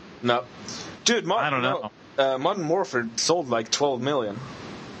 Wouldn't. No, dude, I don't know. Modern Warfare sold like 12 million.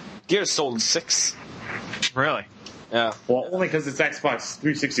 Gears sold 6. Really? Yeah. Well, only because it's Xbox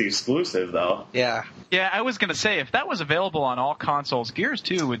 360 exclusive, though. Yeah. Yeah, I was going to say, if that was available on all consoles, Gears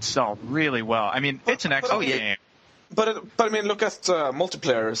 2 would sell really well. I mean, it's an excellent game. But I mean, look at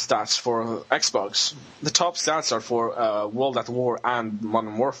multiplayer stats for Xbox. The top stats are for World at War and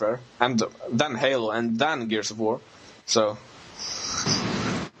Modern Warfare, and then Halo, and then Gears of War. So,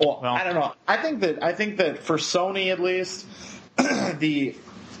 well, I don't know. I think that for Sony, at least, the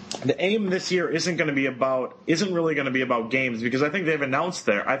aim this year isn't really going to be about games, because I think they've announced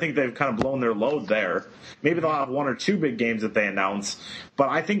I think they've kind of blown their load there. Maybe they'll have 1 or 2 big games that they announce, but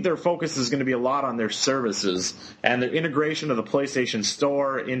I think their focus is going to be a lot on their services and the integration of the PlayStation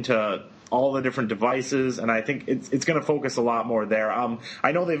Store into all the different devices, and I think it's going to focus a lot more there.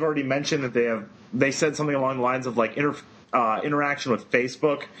 I know they've already mentioned that they said something along the lines of like interaction with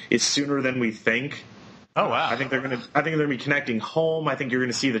Facebook is sooner than we think. Oh wow! I think they're gonna be connecting home. I think you're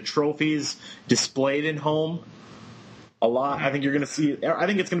gonna see the trophies displayed in home a lot. I think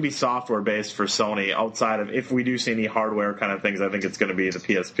it's gonna be software based for Sony. Outside of, if we do see any hardware kind of things, I think it's gonna be the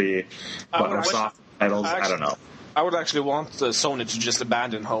PSP. But our soft titles, I don't know. I would actually want Sony to just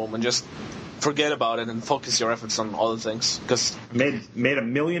abandon home and just forget about it and focus your efforts on other things. Because made $1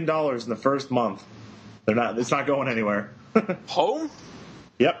 million in the first month. It's not going anywhere. Home?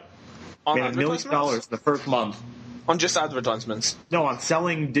 Yep. On made $1 million in the first month. On just advertisements? No, on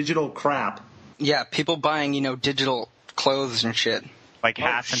selling digital crap. Yeah, people buying, digital clothes and shit. Like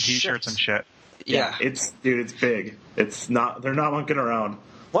hats and T-shirts and shit. Yeah. It's big. They're not monkeying around.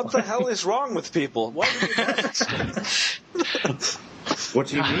 What the hell is wrong with people? Why do you do that? What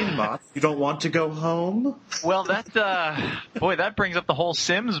do you mean, Moth? You don't want to go home? Well, that brings up the whole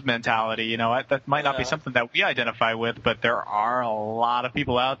Sims mentality. That might not be something that we identify with, but there are a lot of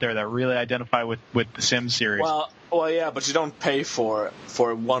people out there that really identify with the Sims series. Well, yeah, but you don't pay for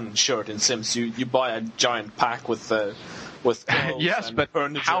one shirt in Sims. You buy a giant pack with yes, but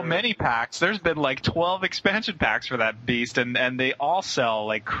furniture. How many packs? There's been like 12 expansion packs for that beast, and they all sell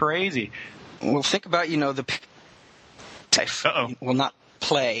like crazy. Well, think about the. Well, not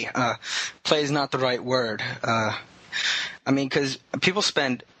play. Play is not the right word. Because people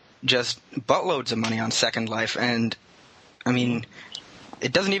spend just buttloads of money on Second Life, and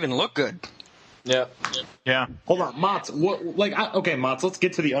it doesn't even look good. Yeah. Hold on, Mats. Okay, Mats. Let's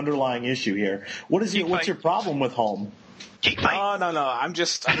get to the underlying issue here. What's your problem with home? No. I'm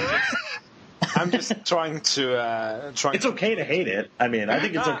just trying to. It's okay to hate it. I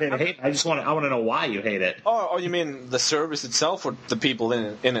think it's okay to hate it. I want to know why you hate it. Oh, you mean the service itself or the people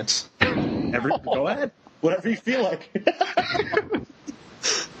in it? Go ahead. Whatever you feel like.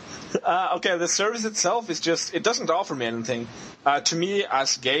 Okay, the service itself it doesn't offer me anything. To me,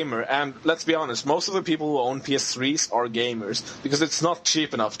 as a gamer, and let's be honest, most of the people who own PS3s are gamers, because it's not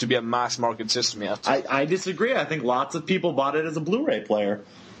cheap enough to be a mass market system yet. I disagree. I think lots of people bought it as a Blu-ray player.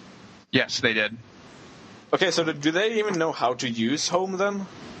 Yes, they did. Okay, so do they even know how to use Home then?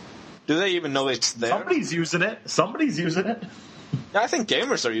 Do they even know it's there? Somebody's using it. Yeah, I think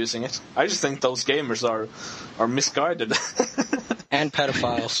gamers are using it. I just think those gamers are misguided. And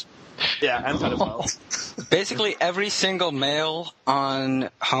pedophiles. Yeah, and pedophiles. Basically, every single male on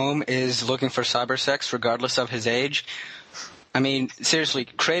Home is looking for cybersex, regardless of his age. Seriously,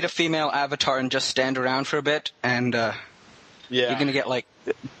 create a female avatar and just stand around for a bit, and you're going to get like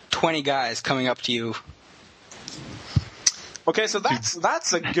 20 guys coming up to you. Okay, so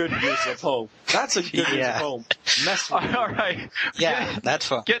that's a good use of hope. That's a good use of hope. All right. Yeah, that's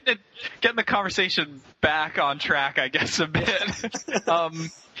fun. Getting the conversation back on track, I guess, a bit.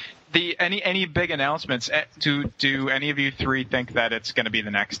 Any big announcements? Do any of you three think that it's going to be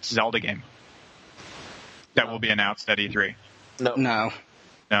the next Zelda game that will be announced at E3? No.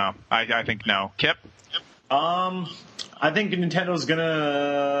 No, I think no. Kip? I think Nintendo's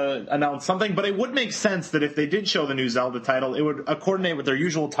gonna announce something, but it would make sense that if they did show the new Zelda title, it would coordinate with their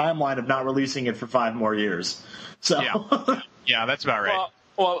usual timeline of not releasing it for 5 more years. So Yeah, that's about right.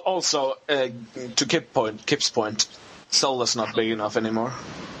 Well, also to Kip's point, Zelda's not big enough anymore.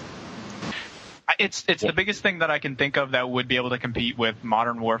 It's the biggest thing that I can think of that would be able to compete with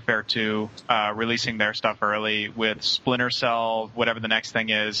Modern Warfare 2 releasing their stuff early, with Splinter Cell, whatever the next thing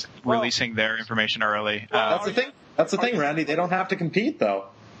is, releasing their information early. That's the thing. That's the thing, Randy. They don't have to compete, though.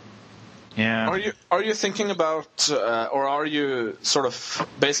 Yeah. Are you thinking about, or are you sort of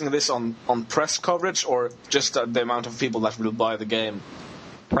basing this on press coverage, or just the amount of people that will buy the game?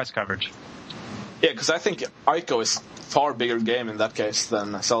 Press coverage. Yeah, because I think Ico is a far bigger game in that case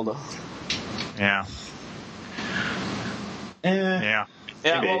than Zelda. Yeah. Yeah.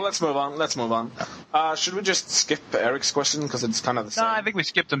 Yeah, Maybe. well, let's move on. Should we just skip Eric's question because it's kind of the same? No, I think we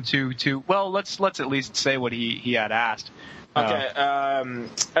skipped him too. Well, let's at least say what he had asked. Okay,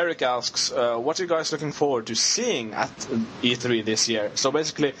 Eric asks, what are you guys looking forward to seeing at E3 this year? So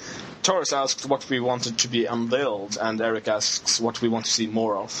basically, Taurus asks what we wanted to be unveiled, and Eric asks what we want to see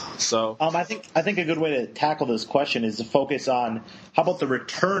more of. So I think a good way to tackle this question is to focus on how about the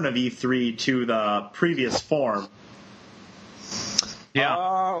return of E3 to the previous form.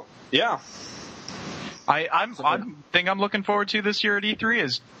 Yeah. Yeah. Thing I'm looking forward to this year at E3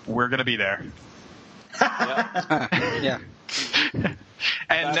 is we're gonna be there. Yeah.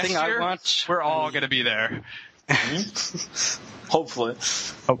 And next year, we're all gonna be there. Hopefully.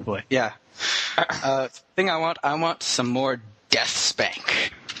 Yeah. Thing I want some more Death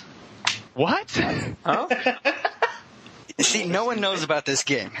Spank. What? Huh? See, no one knows about this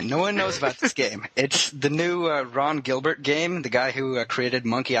game. It's the new Ron Gilbert game, the guy who created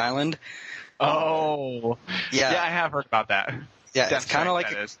Monkey Island. Oh. Yeah, I have heard about that. Yeah, Death it's kind of Strike,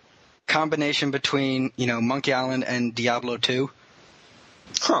 like that is. combination between, Monkey Island and Diablo 2.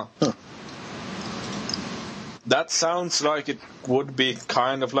 Huh. That sounds like it would be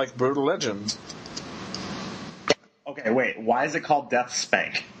kind of like Brutal Legend. Okay, wait. Why is it called Death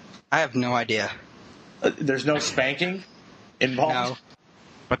Spank? I have no idea. There's no spanking involved? No.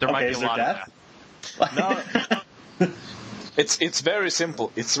 But there might be is a there lot death? of that. No. It's very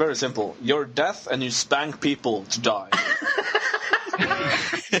simple. It's very simple. You're death and you spank people to die.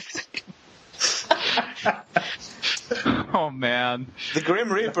 Oh man. The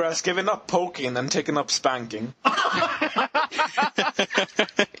Grim Reaper has given up poking and taken up spanking.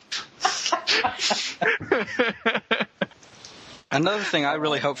 Another thing I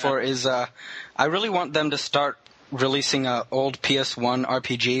really hope for is I really want them to start releasing old PS1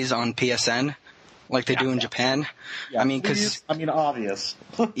 RPGs on PSN like they do in Japan. Yeah, I mean, obvious.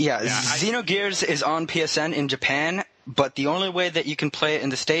 Xenogears is on PSN in Japan, but the only way that you can play it in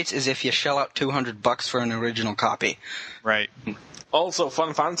the States is if you shell out $200 for an original copy. Right. Also,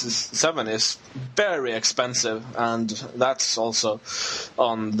 Final Fantasy VII is very expensive, and that's also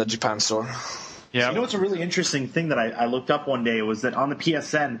on the Japan store. Yeah. You know what's a really interesting thing that I looked up one day was that on the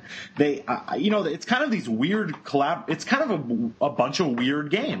PSN, they, it's kind of these weird it's kind of a bunch of weird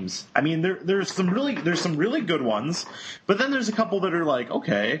games. I mean, there's some really good ones, but then there's a couple that are like,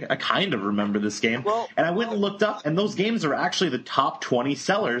 okay, I kind of remember this game. Well, and I went and looked up, and those games are actually the top 20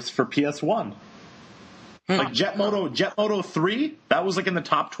 sellers for PS1. Like Jet Moto 3, that was like in the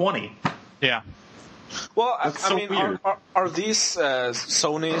top 20. Yeah. Well, That's I so mean, weird. are these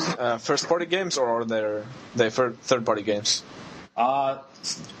Sony's first-party games, or are they third-party games?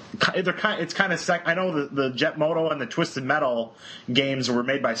 It's kind of I know the Jet Moto and the Twisted Metal games were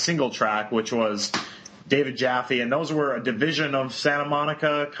made by Single Track, which was David Jaffe, and those were a division of Santa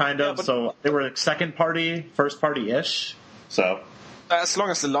Monica, kind of. but- So they were second-party, first-party-ish. So As long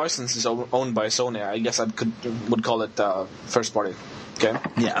as the license is owned by Sony, I guess I would call it first-party. Okay.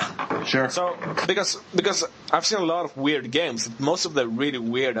 yeah, sure. So because I've seen a lot of weird games, most of the really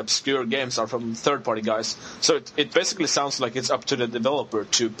weird, obscure games are from third-party guys. So it basically sounds like it's up to the developer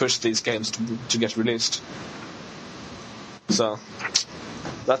to push these games to get released. So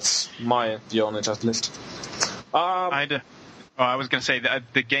that's my view on it, at least. I was going to say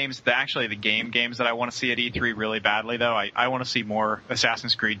the games that I want to see at E3 really badly, though. I want to see more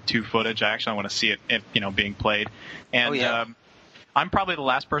Assassin's Creed 2 footage. I actually want to see it being played. And I'm probably the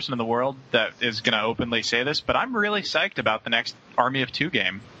last person in the world that is going to openly say this, but I'm really psyched about the next Army of Two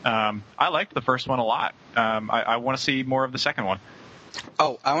game. I liked the first one a lot. I want to see more of the second one.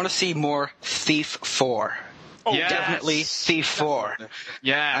 Oh, I want to see more Thief 4. Oh, yes. Definitely Thief 4.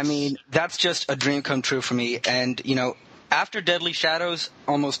 Yeah. I mean, that's just a dream come true for me. And, after Deadly Shadows,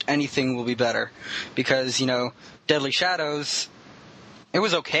 almost anything will be better. Because, Deadly Shadows, it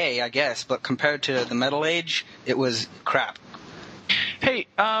was okay, I guess, but compared to the Metal Age, it was crap. Hey,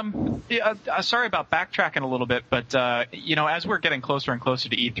 sorry about backtracking a little bit, but as we're getting closer and closer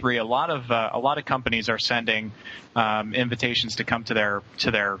to E3, a lot of companies are sending invitations to come to their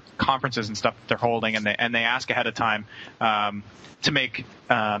conferences and stuff that they're holding, and they ask ahead of time to make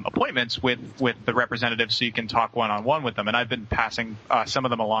appointments with the representatives so you can talk one-on-one with them. And I've been passing some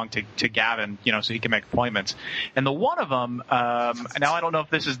of them along to Gavin, so he can make appointments. And the one of them, now I don't know if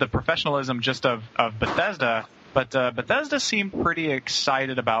this is the professionalism just of Bethesda, but Bethesda seemed pretty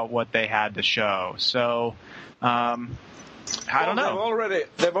excited about what they had to show. So, I don't know.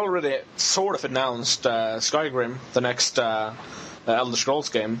 They've already sort of announced Skyrim, the next Elder Scrolls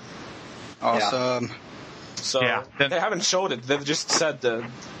game. Awesome. Yeah. So they haven't showed it. They've just said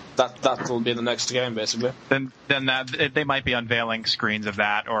that will be the next game, basically. Then that they might be unveiling screens of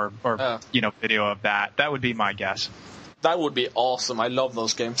that or video of that. That would be my guess. That would be awesome. I love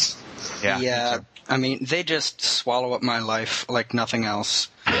those games. Yeah. I mean, they just swallow up my life like nothing else.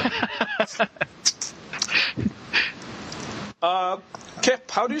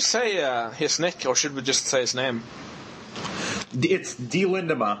 Kip, how do you say his nick, or should we just say his name? It's D.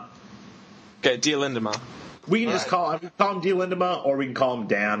 Lindema. Okay, D. Lindema. We can just call him D. Lindema, or we can call him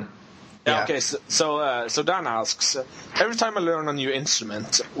Dan. Yeah. Okay, so Dan asks, every time I learn a new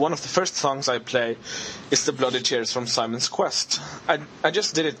instrument, one of the first songs I play is the Bloody Tears from Simon's Quest. I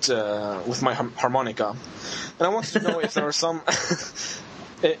just did it with my harmonica, and I wanted to know if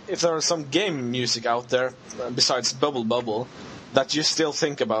there are some game music out there besides Bubble Bubble that you still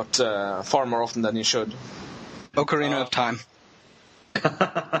think about far more often than you should. Ocarina of Time.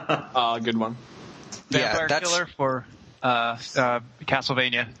 Good one. Vampire Killer for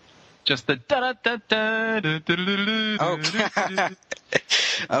Castlevania. Just the da da da da da da.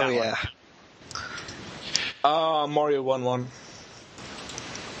 Oh yeah. Mario 1-1.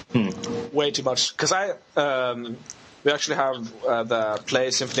 Way too much, because we actually have the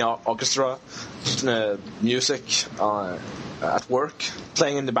Play Symphony Orchestra music at work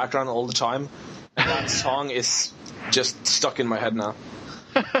playing in the background all the time, and that song is just stuck in my head now.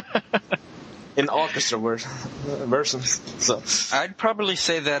 In orchestra versions. So I'd probably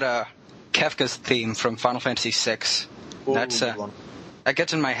say that Kefka's theme from Final Fantasy VI. That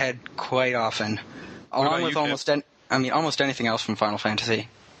gets in my head quite often, along with almost anything else from Final Fantasy.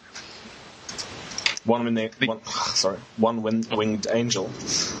 One-Winged Angel.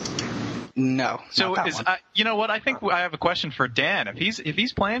 No. So you know what? I think I have a question for Dan. If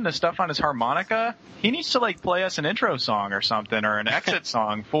he's playing the stuff on his harmonica, he needs to play us an intro song or something, or an exit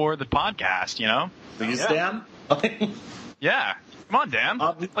song for the podcast. Please, Dan. Yeah. Come on, Dan.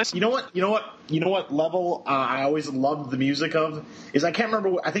 You know what level I always loved the music of is, I can't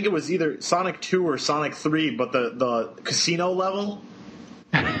remember. I think it was either Sonic 2 or Sonic 3, but the casino level.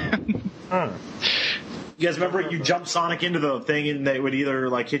 You guys remember you jump Sonic into the thing and they would either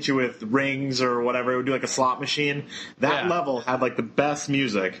hit you with rings or whatever. It would do a slot machine. That level had the best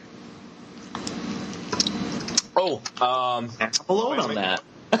music. Oh, I'm alone on that.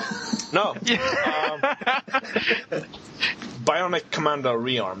 No. Bionic Commando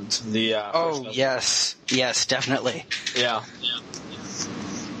Rearmed. Yes, definitely. Yeah.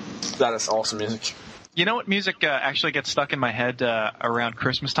 That is awesome music. You know what music actually gets stuck in my head around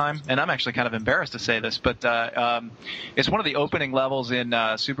Christmas time? And I'm actually kind of embarrassed to say this, but it's one of the opening levels in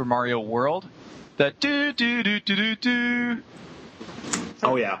Super Mario World. The do-do-do-do-do-do.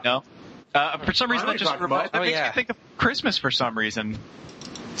 Oh, yeah. No? For some reason, it makes me think of Christmas for some reason.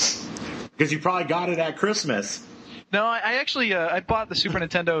 Because you probably got it at Christmas. No, I actually I bought the Super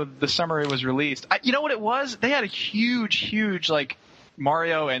Nintendo the summer it was released. You know what it was? They had a huge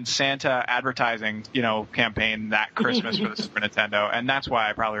Mario and Santa advertising, campaign that Christmas for the Super Nintendo, and that's why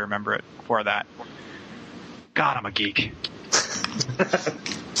I probably remember it for that. God, I'm a geek.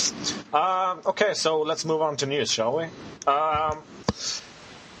 Okay, so let's move on to news, shall we?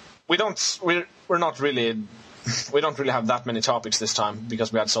 We don't really have that many topics this time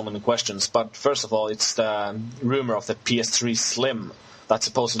because we had so many questions. But first of all, it's the rumor of the PS3 Slim that's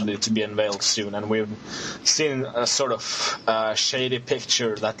supposedly to be unveiled soon, and we've seen a sort of shady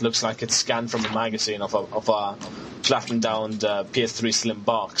picture that looks like it's scanned from a magazine of a flattened down PS3 Slim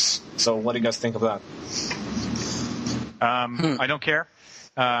box. So what do you guys think of that? I don't care.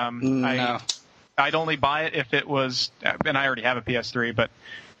 No. I'd only buy it if it was, and I already have a PS3, but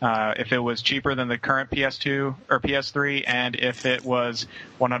if it was cheaper than the current PS2 or PS3, and if it was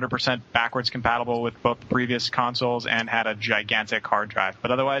 100% backwards compatible with both previous consoles and had a gigantic hard drive. But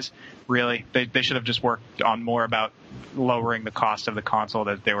otherwise, really, they should have just worked on more about lowering the cost of the console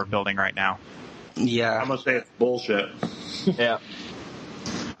that they were building right now. Yeah. I must say it's bullshit. Yeah.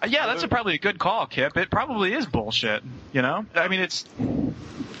 Yeah, that's probably a good call, Kip. It probably is bullshit. You know, I mean, it's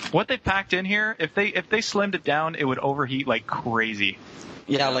what they packed in here. If they slimmed it down, it would overheat like crazy.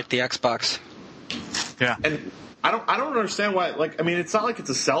 Yeah, like the Xbox. Yeah. And I don't understand why. Like, I mean, it's not like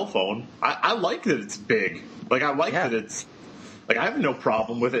it's a cell phone. I like that it's big. Like, I like that it's. Like, I have no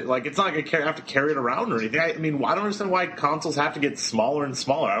problem with it. Like, it's not like I have to carry it around or anything. I mean, I don't understand why consoles have to get smaller and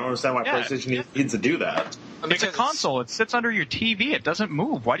smaller. I don't understand why PlayStation needs to do that. It's a console. It sits under your TV. It doesn't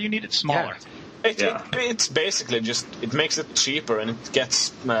move. Why do you need it smaller? It's basically just, it makes it cheaper, and it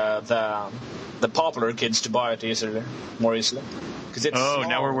gets the popular kids to buy it more easily. It's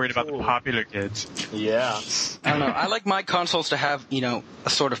now we're worried about the popular kids. Yeah. I don't know. I like my consoles to have, a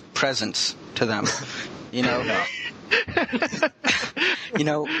sort of presence to them.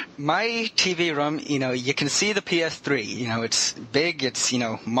 My TV room, you can see the PS3. It's big, it's,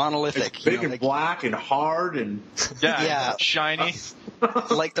 monolithic. It's big and black and hard and... Yeah. Shiny.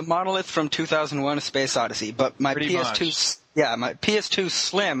 Like the monolith from 2001: A Space Odyssey. But my Pretty PS2... much. Yeah, my PS2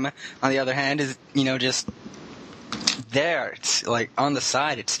 Slim, on the other hand, is, just there. It's, like, on the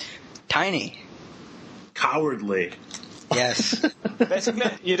side. It's tiny. Cowardly. Yes. Basically,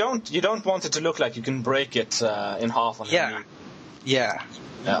 you don't want it to look like you can break it in half on your knee. Yeah.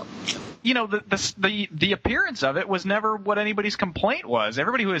 Yeah. The appearance of it was never what anybody's complaint was.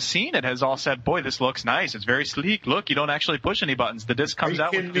 Everybody who has seen it has all said, "Boy, this looks nice. It's very sleek. Look, you don't actually push any buttons. The disc comes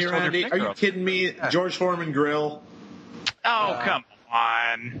out with just hold your finger Are you up." kidding me? George Foreman grill. Oh, come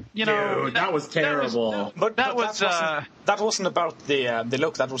on. Dude, that was terrible. That wasn't about the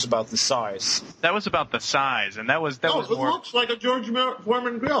look. That was about the size. That was about the size, and that was it more. looks like a George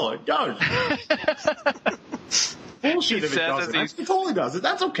Foreman grill. It does. Bullshit if it doesn't. It totally does it.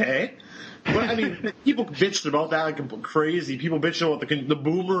 That's okay. But, I mean, people bitched about that like crazy. People bitched about the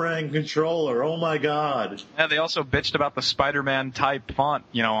boomerang controller. Oh, my God. Yeah, they also bitched about the Spider-Man type font,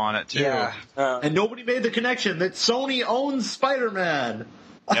 on it, too. Yeah. And nobody made the connection that Sony owns Spider-Man.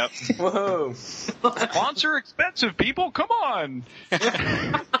 Yep. Whoa. Fonts are expensive, people. Come on.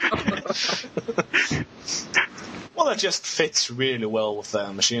 Well, that just fits really well with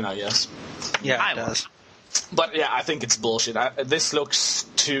the machine, I guess. Yeah, it does. But yeah, I think it's bullshit. This looks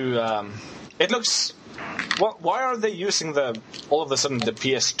too. It looks. Why are they using all of a sudden the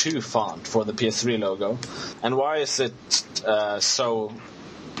PS2 font for the PS3 logo, and why is it so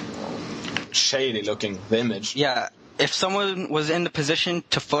shady looking, the image? Yeah, if someone was in the position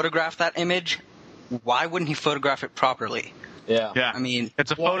to photograph that image, why wouldn't he photograph it properly? Yeah. Yeah. I mean,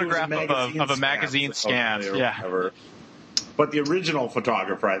 it's a photograph of a magazine scan. Yeah. Whatever. But the original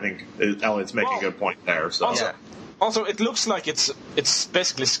photographer, I think, Elliot's making a good point there. So. Also, it looks like it's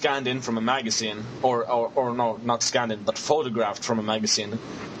basically scanned in from a magazine, or no, not scanned in, but photographed from a magazine.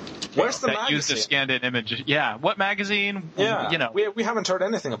 Where's the magazine? Used a scanned-in image. Yeah, what magazine? Yeah, we haven't heard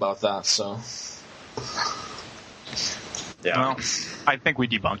anything about that. So, yeah, well, I think we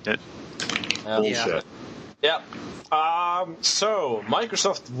debunked it. Bullshit. Yeah. So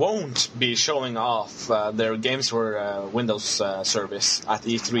Microsoft won't be showing off their Games for Windows service at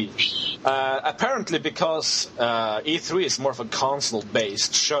E3. Apparently because E3 is more of a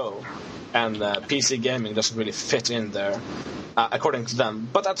console-based show, and PC gaming doesn't really fit in there, according to them.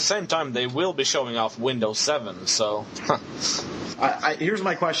 But at the same time, they will be showing off Windows 7, so... Here's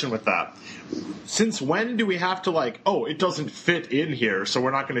my question with that. Since when do we have to, it doesn't fit in here, so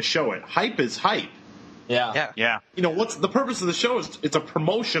we're not going to show it? Hype is hype. Yeah. What's the purpose of the show? It's a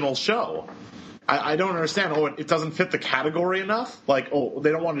promotional show. I don't understand. It doesn't fit the category enough? They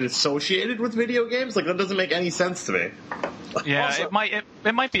don't want it associated with video games? That doesn't make any sense to me. Yeah, Also,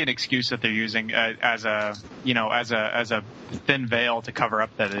 it might be an excuse that they're using as a thin veil to cover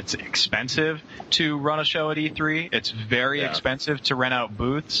up that it's expensive to run a show at E3. It's very expensive to rent out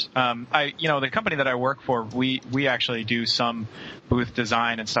booths. The company that I work for, we actually do some booth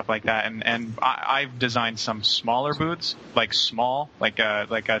design and stuff like that, and I've designed some smaller booths, like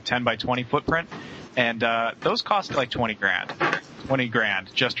a 10 by 20 footprint, and those cost like $20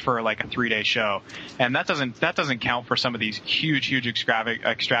 grand just for a 3-day show, and that doesn't count for some of these huge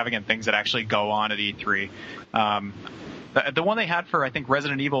extravagant things that actually go on at E3. The one they had for, I think,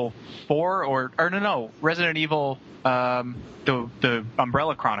 Resident Evil 4 Resident Evil the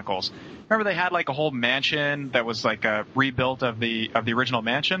Umbrella Chronicles. remember they had like a whole mansion that was like a rebuilt of the original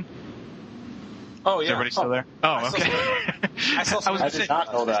mansion. Oh yeah. Is everybody still there? Oh, okay. I did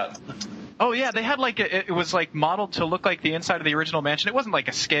not know that. Oh yeah, they had like it was like modeled to look like the inside of the original mansion. It wasn't like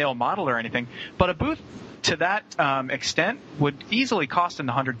a scale model or anything, but a booth to that extent would easily cost in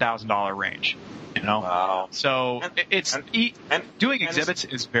the $100,000 range. You know, Wow. so doing exhibits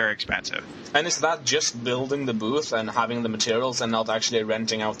is very expensive. And is that just building the booth and having the materials and not actually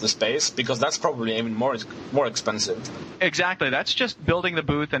renting out the space? Because that's probably even more expensive. Exactly. That's just building the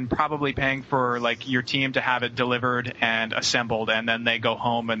booth and probably paying for like your team to have it delivered and assembled, and then they go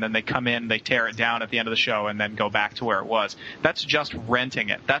home and then they come in, they tear it down at the end of the show and then go back to where it was. That's just renting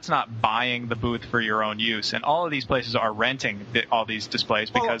it. That's not buying the booth for your own use. And all of these places are renting all these displays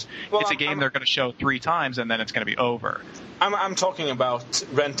because it's a game they're going to show 3 times and then it's going to be over. I'm talking about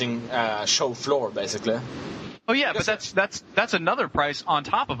renting show floor, basically. Oh yeah, but that's another price on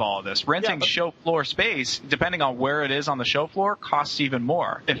top of all of this. Renting show floor space, depending on where it is on the show floor, costs even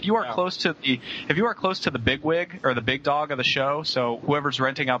more. If you are close to the big wig or the big dog of the show, so whoever's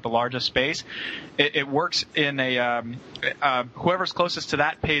renting out the largest space, it works in a whoever's closest to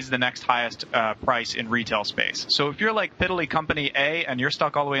that pays the next highest price in retail space. So if you're like Piddly Company A and you're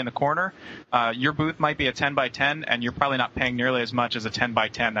stuck all the way in the corner, your booth might be a 10 by 10, and you're probably not paying nearly as much as a 10 by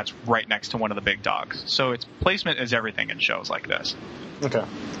 10 that's right next to one of the big dogs. So it's placement is everything in shows like this. Okay.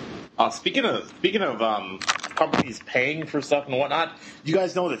 Speaking of companies paying for stuff and whatnot, you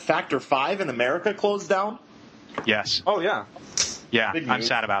guys know that Factor 5 in America closed down? Yes. Oh yeah. Yeah, Big I'm news.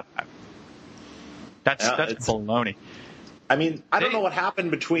 sad about that. That's baloney. I mean, I don't know what happened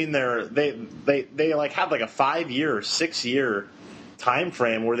between they like had like a 5-year, 6-year time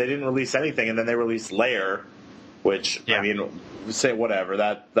frame where they didn't release anything, and then they released Lair, which I mean, say whatever,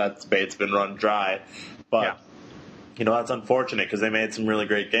 that debate's been run dry, but you know, that's unfortunate because they made some really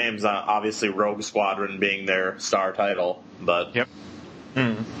great games. Obviously, Rogue Squadron being their star title, but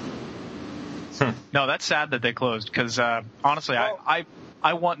No, that's sad that they closed because honestly,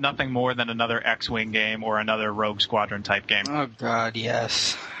 I want nothing more than another X-Wing game or another Rogue Squadron type game. Oh God,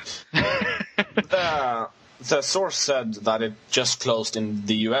 yes. The source said that it just closed in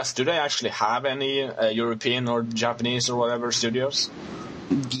the US. Do they actually have any European or Japanese or whatever studios?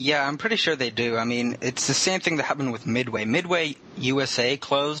 Yeah, I'm pretty sure they do. I mean, it's the same thing that happened with Midway. Midway USA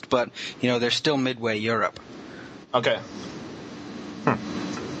closed, but, you know, there's still Midway Europe. Okay.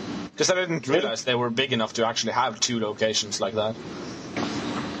 Because I didn't realize they were big enough to actually have 2 locations like that.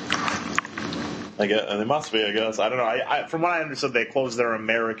 I guess they must be. I guess I don't know. I from what I understood, they closed their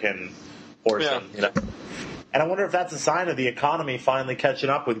American portion. Yeah. You know? And I wonder if that's a sign of the economy finally catching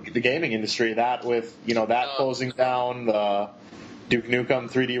up with the gaming industry. That with closing down, Duke Nukem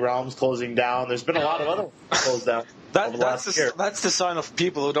 3D Realms closing down. There's been a lot of other closed down over the last year. That's the sign of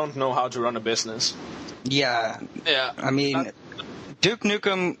people who don't know how to run a business. Yeah. Yeah. I mean, Duke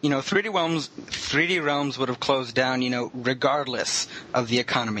Nukem, 3D Realms would have closed down, regardless of the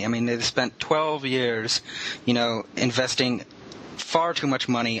economy. I mean, they've spent 12 years, investing far too much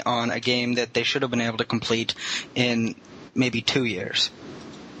money on a game that they should have been able to complete in maybe 2 years.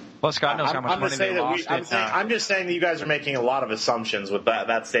 Plus, God knows how much money they lost. I'm just saying that you guys are making a lot of assumptions with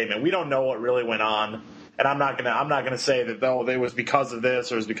that statement. We don't know what really went on, and I'm not gonna say that it was because of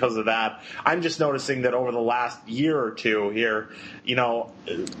this or it was because of that. I'm just noticing that over the last year or two here,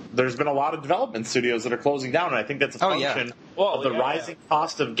 there's been a lot of development studios that are closing down, and I think that's a function of the rising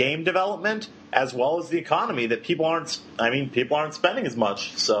cost of game development as well as the economy, that people aren't spending as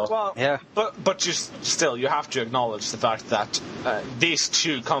much. So but you have to acknowledge the fact that these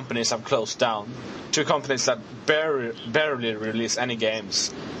 2 companies have closed down. 2 companies that barely release any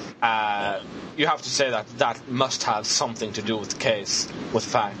games. You have to say that must have something to do with the case, with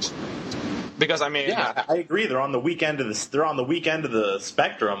fact. Because I agree. They're on the weak end of the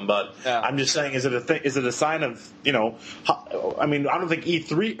spectrum. But I'm just saying, is it a sign of I don't think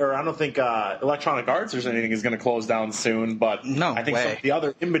E3 or I don't think Electronic Arts or anything is going to close down soon. But no, I think some of the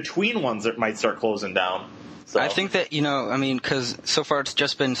other in between ones that might start closing down. So. I think that because so far it's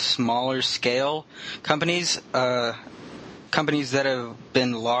just been smaller scale companies. Companies that have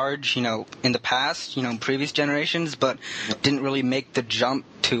been large, in the past, previous generations, but didn't really make the jump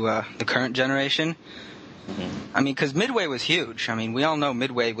to the current generation. Mm-hmm. I mean, because Midway was huge. I mean, we all know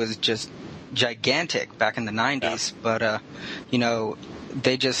Midway was just gigantic back in the 90s, but,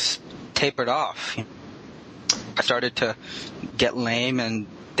 they just tapered off. Started to get lame, and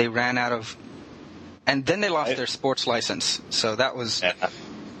they ran out of... And then they lost their sports license, so that was...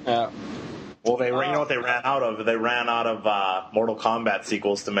 Well, you know what they ran out of? They ran out of Mortal Kombat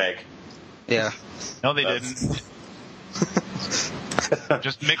sequels to make. Yeah. No, they didn't.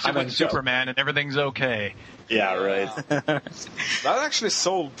 Just mix it I'm with in Superman and everything's okay. Yeah, right. That actually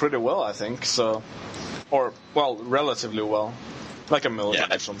sold pretty well, I think. So, or well, relatively well, like $1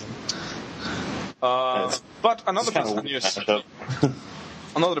 million or something. But another piece of news.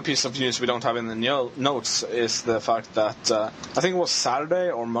 Another piece of news we don't have in the notes is the fact that I think it was Saturday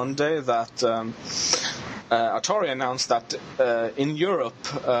or Monday that Atari announced that in Europe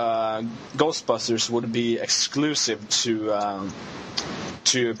Ghostbusters would be exclusive to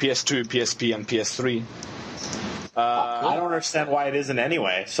PS2, PSP, and PS3. I don't understand why it isn't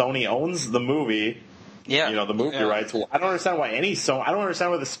anyway. Sony owns the movie. Yeah. The movie rights. Well, I don't understand why I don't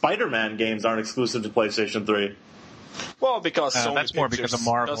understand why the Spider-Man games aren't exclusive to PlayStation 3. Well, because Sony that's more because of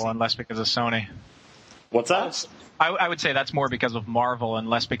Marvel and less because of Sony. What's that? I would say that's more because of Marvel and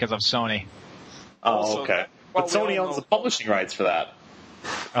less because of Sony. Oh, Also, okay. well, But Sony owns the publishing rights for that.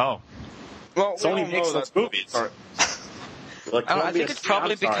 Oh. Well, Sony makes those movies. Sorry. I think it's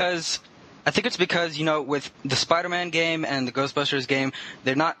probably because with the Spider-Man game and the Ghostbusters game,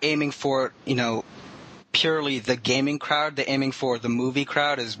 they're not aiming for purely the gaming crowd. They're aiming for the movie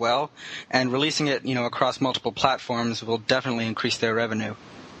crowd as well, and releasing it across multiple platforms will definitely increase their revenue.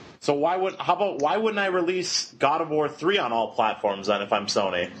 So why wouldn't I release God of War 3 on all platforms then if I'm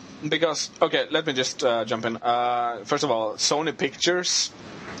Sony? Because, okay, let me just jump in. First of all, Sony Pictures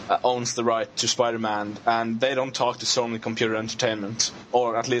owns the right to Spider-Man, and they don't talk to Sony Computer Entertainment,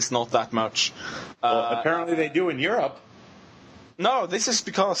 or at least not that much. Well, apparently they do in Europe. No, this is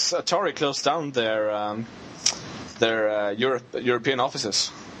because Atari closed down their European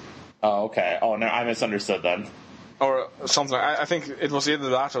offices. Oh, okay. Oh, no, I misunderstood then. Or something. I think it was either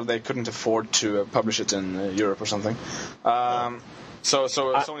that or they couldn't afford to publish it in Europe or something. So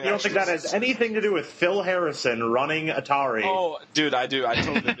Sony you don't think that has anything to do with Phil Harrison running Atari? Oh, dude, I do. I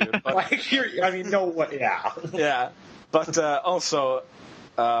totally do. But, yeah. yeah, but also,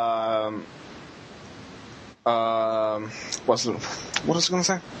 what was I going to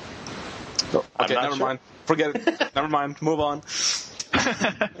say? Oh, okay, never mind. Forget it. Never mind. Move on.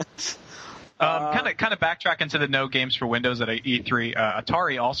 Kind of backtracking to the no games for Windows at E3.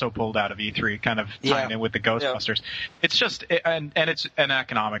 Atari also pulled out of E3, kind of tying in with the Ghostbusters. Yeah. It's just, and it's an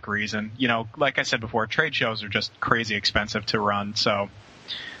economic reason. Like I said before, trade shows are just crazy expensive to run. So,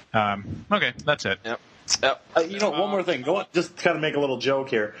 okay, that's it. Yep. One more thing. Just kind of make a little joke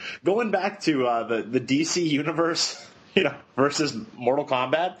here. Going back to the DC universe, versus Mortal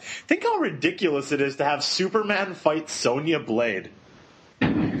Kombat. Think how ridiculous it is to have Superman fight Sonya Blade.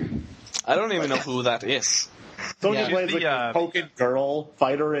 I don't even know who that is. Sonya Blade's like a token girl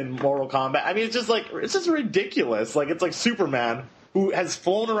fighter in Mortal Kombat. I mean, it's just ridiculous. Like, it's like Superman, who has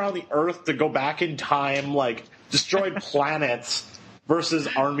flown around the Earth to go back in time, like, destroyed planets, versus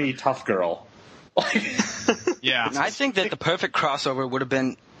Army Tough Girl. Yeah. I think that the perfect crossover would have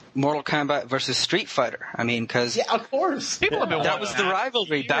been Mortal Kombat versus Street Fighter. I mean, because yeah, of course, that was the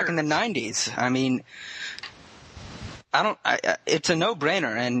rivalry back in the 90s. I mean, it's a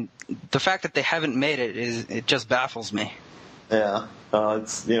no-brainer, and the fact that they haven't made it just baffles me. Yeah,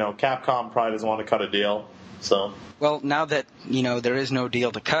 it's Capcom probably doesn't want to cut a deal. So well, now that there is no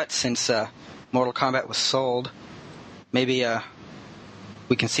deal to cut since Mortal Kombat was sold, maybe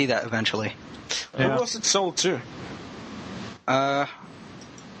we can see that eventually. Yeah. Who was it sold to?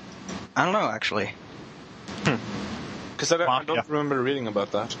 I don't know actually. Because I don't remember reading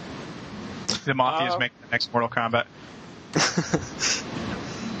about that. The Mafia's making the next Mortal Kombat.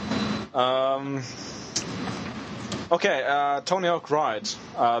 Okay, Tony Hawk Ride,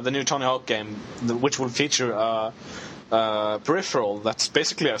 the new Tony Hawk game, which will feature a peripheral that's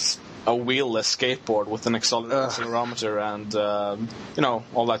basically a wheelless skateboard with an accelerometer and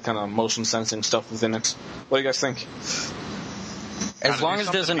all that kind of motion sensing stuff within it. What do you guys think? As long as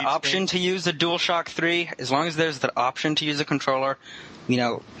there's an option to use the DualShock 3, as long as there's the option to use a controller,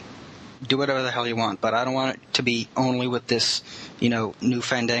 do whatever the hell you want. But I don't want it to be only with this, new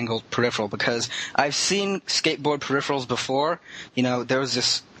fandangled peripheral, because I've seen skateboard peripherals before. There was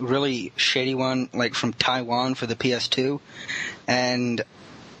this really shady one, like from Taiwan for the PS2, and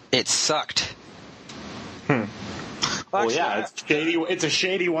it sucked. Well, yeah, it's shady. It's a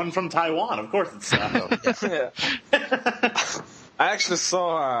shady one from Taiwan. Of course, it's sucked. I actually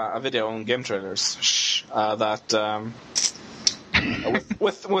saw a video on Game Trailers that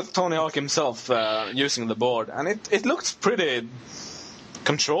with Tony Hawk himself using the board, and it looked pretty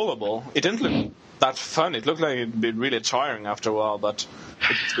controllable. It didn't look that fun. It looked like it'd be really tiring after a while, but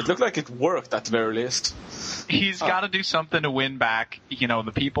it looked like it worked at the very least. He's got to do something to win back,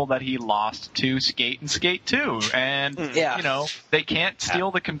 the people that he lost to Skate and Skate 2. And, they can't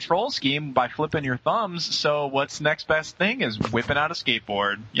steal the control scheme by flipping your thumbs, so what's next best thing is whipping out a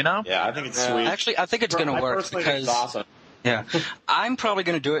skateboard, Yeah, I think it's sweet. Actually, I think it's going to work personally think because... it's awesome. Yeah. I'm probably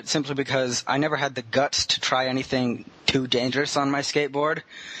going to do it simply because I never had the guts to try anything too dangerous on my skateboard.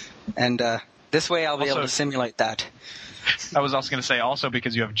 And this way I'll be able to simulate that. I was also going to say also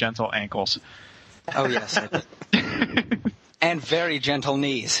because you have gentle ankles. Oh, yes. And very gentle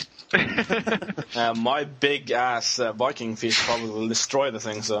knees. My big-ass Viking feet probably will destroy the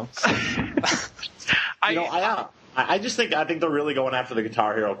thing, so... I think they're really going after the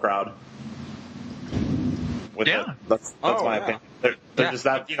Guitar Hero crowd. That's my opinion. They're just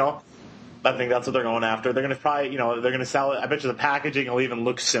that, I think that's what they're going after. They're going to probably, they're going to sell it. I bet you the packaging will even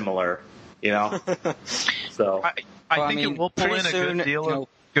look similar, So I think it will pull in a good deal of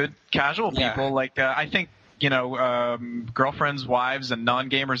good casual people. Like, I think, girlfriends, wives, and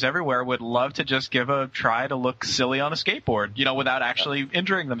non-gamers everywhere would love to just give a try to look silly on a skateboard, without actually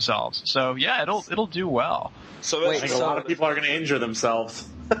injuring themselves. So, yeah, it'll do well. So I think a lot of people are going to injure themselves.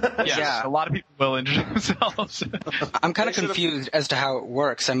 Yes, a lot of people will injure themselves. I'm kind of confused as to how it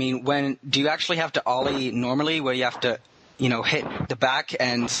works. I mean, do you actually have to ollie normally, where you have to, hit the back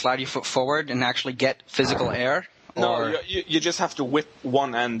and slide your foot forward and actually get physical air? No, you just have to whip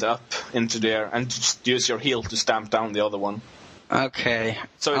one end up into the air and just use your heel to stamp down the other one. Okay.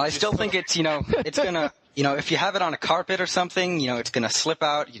 So I still think it's, it's going to, if you have it on a carpet or something, it's going to slip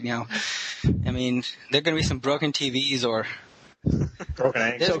out, I mean, there are going to be some broken TVs or broken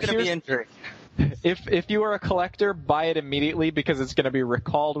ankles. There's going to be injury. If you are a collector, buy it immediately because it's going to be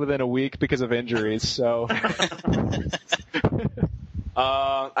recalled within a week because of injuries. So,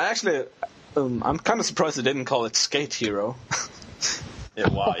 I'm kind of surprised they didn't call it Skate Hero.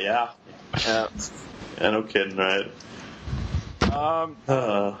 Yeah, no kidding, right?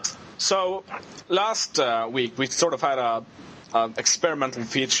 So last week we sort of had a experimental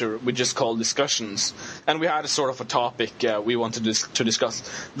feature we just called discussions, and we had a sort of a topic we wanted to discuss.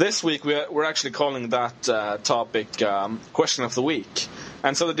 This week we're actually calling that topic question of the week.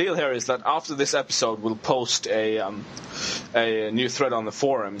 And so the deal here is that after this episode we'll post a new thread on the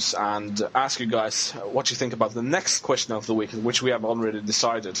forums and ask you guys what you think about the next question of the week, which we have already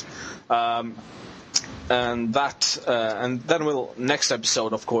decided. And then we'll next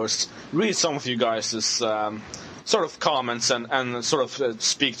episode, of course, read some of you guys' sort of comments and sort of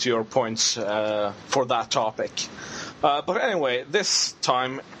speak to your points for that topic. But anyway, this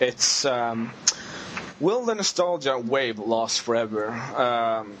time it's will the nostalgia wave last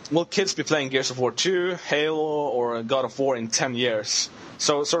forever? Will kids be playing Gears of War 2, Halo, or God of War in 10 years?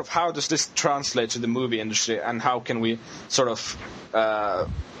 So sort of how does this translate to the movie industry, and how can we sort of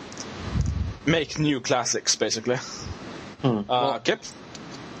make new classics, basically? Kip?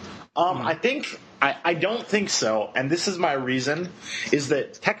 I don't think so, and this is my reason, is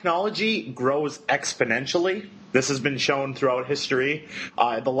that technology grows exponentially. This has been shown throughout history.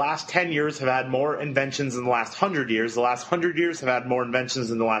 The last 10 years have had more inventions than the last 100 years. The last 100 years have had more inventions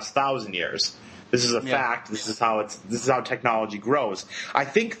than the last 1,000 years. This is a fact. This is how technology grows. I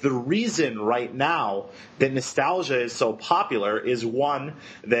think the reason right now that nostalgia is so popular is, one,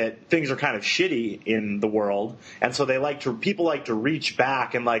 that things are kind of shitty in the world, and so people like to reach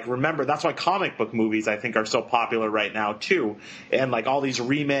back and remember. That's why comic book movies, I think, are so popular right now too. And all these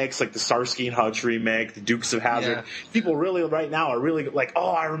remakes, like the Starsky and Hutch remake, the Dukes of Hazzard. Yeah. People really right now are really oh,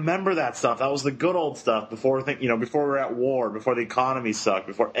 I remember that stuff. That was the good old stuff before before we were at war, before the economy sucked,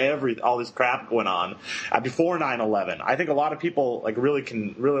 before all this crap went on, before 9/11. I think a lot of people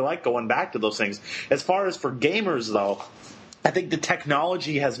really like going back to those things. As far as for gamers, though, I think the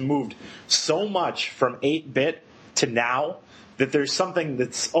technology has moved so much from 8-bit to now that there's something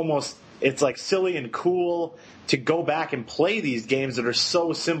that's almost, it's silly and cool to go back and play these games that are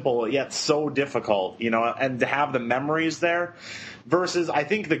so simple yet so difficult, and to have the memories there. Versus, I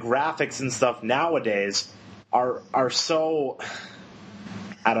think the graphics and stuff nowadays are so,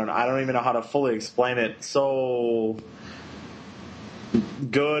 I don't even know how to fully explain it. So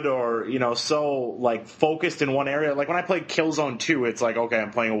good, or so focused in one area. Like when I play Killzone 2, it's okay,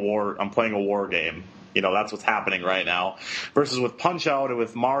 I'm playing a war game. That's what's happening right now. Versus with Punch-Out and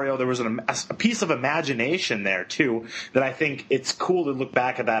with Mario, there was a piece of imagination there too that I think it's cool to look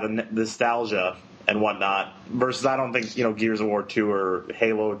back at that nostalgia and whatnot. Versus, I don't think Gears of War 2 or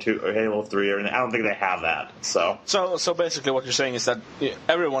Halo 2 or Halo 3 I don't think they have that. So basically, what you're saying is that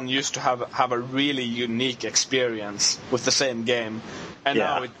everyone used to have a really unique experience with the same game,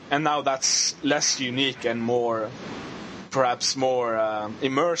 and now that's less unique and more perhaps more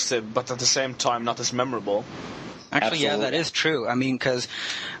immersive, but at the same time not as memorable. Actually, yeah, Absolutely. that is true.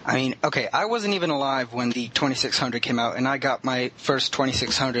 Okay, I wasn't even alive when the 2600 came out, and I got my first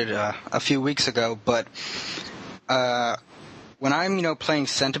 2600 a few weeks ago. But when I'm, playing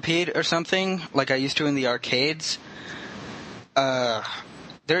Centipede or something like I used to in the arcades, there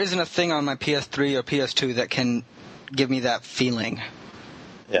isn't a thing on my PS3 or PS2 that can give me that feeling.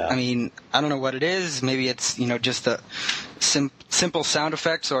 Yeah. I mean, I don't know what it is. Maybe it's, just the simple sound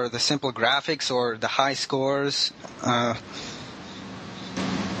effects or the simple graphics or the high scores. I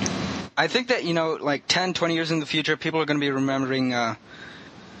think that, like 10, 20 years in the future, people are going to be remembering, all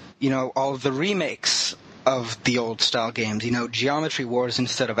of the remakes of the old style games, Geometry Wars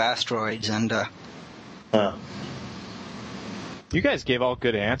instead of Asteroids and... You guys gave all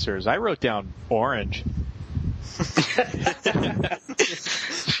good answers. I wrote down orange.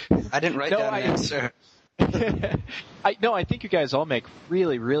 I didn't write down an answer. I think you guys all make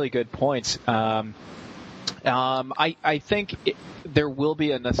really, really good points. I think there will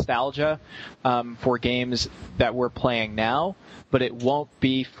be a nostalgia for games that we're playing now, but it won't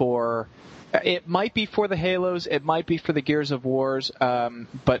be for... It might be for the Halos, it might be for the Gears of Wars,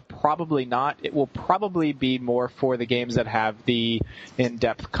 but probably not. It will probably be more for the games that have the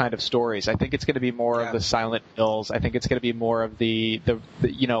in-depth kind of stories. I think it's going to be more of the Silent Hills. I think it's going to be more of the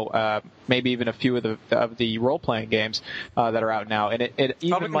maybe even a few of the role-playing games that are out now. And it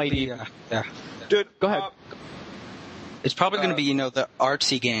even might be... Dude, go ahead. It's probably going to be, the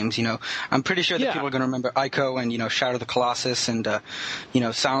artsy games, I'm pretty sure that people are going to remember Ico and, Shadow of the Colossus and,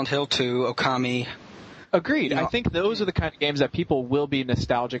 Silent Hill 2, Okami. Agreed. I think those are the kind of games that people will be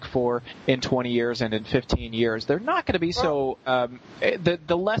nostalgic for in 20 years and in 15 years. They're not going to be so...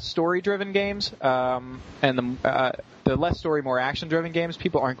 the less story-driven games and the less story, more action-driven games,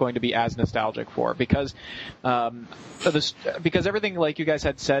 people aren't going to be as nostalgic for because everything, like you guys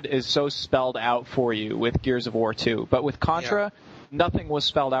had said, is so spelled out for you with Gears of War 2. But with Contra, nothing was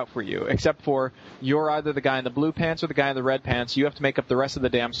spelled out for you except for you're either the guy in the blue pants or the guy in the red pants. You have to make up the rest of the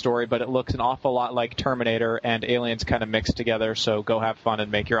damn story, but it looks an awful lot like Terminator and Aliens kind of mixed together, so go have fun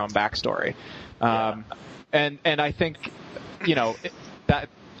and make your own backstory. And I think,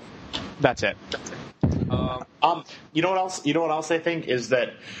 that's it. You know what else I think is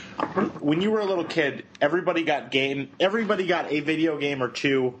that when you were a little kid, everybody got a video game or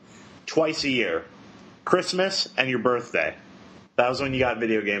two twice a year. Christmas and your birthday. That was when you got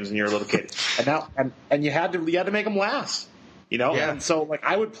video games when you were a little kid. And now and you had to make them last. And so like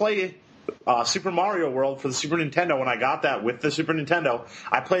I would play Super Mario World for the Super Nintendo when I got that with the Super Nintendo.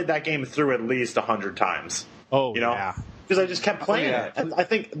 I played that game through at least 100 times. Oh, yeah. Because I just kept playing it. And I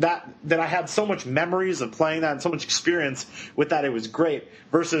think that I had so much memories of playing that and so much experience with that, it was great.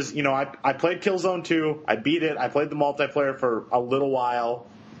 Versus, I played Killzone 2, I beat it, I played the multiplayer for a little while,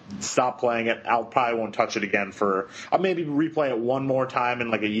 stopped playing it, I probably won't touch it again I'll maybe replay it one more time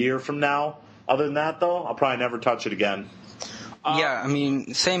in like a year from now. Other than that, though, I'll probably never touch it again.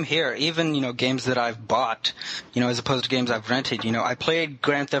 Same here. Even, games that I've bought, as opposed to games I've rented, I played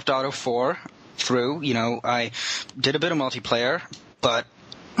Grand Theft Auto 4 through, I did a bit of multiplayer, but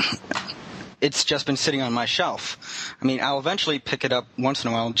it's just been sitting on my shelf. I mean, I'll eventually pick it up once in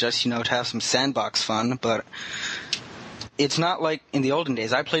a while just, to have some sandbox fun, but it's not like in the olden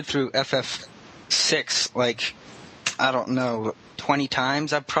days. I played through FF6 like, I don't know, 20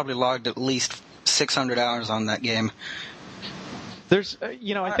 times. I've probably logged at least 600 hours on that game. There's, I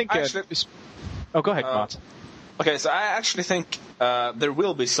think... go ahead, Mats. Okay, so I actually think there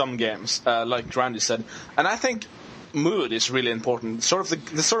will be some games, like Randy said, and I think mood is really important. Sort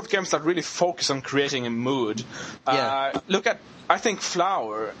of the sort of games that really focus on creating a mood. I think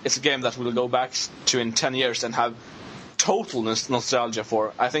Flower is a game that we'll go back to in 10 years and have total nostalgia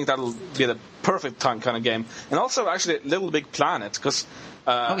for. I think that'll be the perfect kind of game. And also, actually, Little Big Planet, because...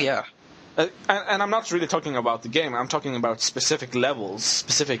 and I'm not really talking about the game. I'm talking about specific levels,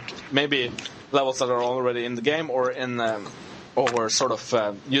 maybe levels that are already in the game or or sort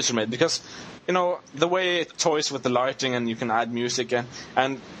of user-made. Because the way it toys with the lighting and you can add music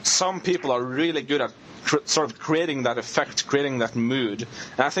and some people are really good at sort of creating that effect, creating that mood.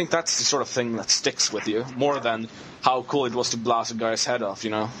 And I think that's the sort of thing that sticks with you more than how cool it was to blast a guy's head off,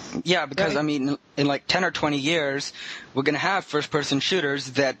 Yeah, because, I mean, in like 10 or 20 years, we're going to have first-person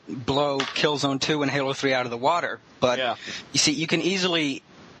shooters that blow Killzone 2 and Halo 3 out of the water. But, you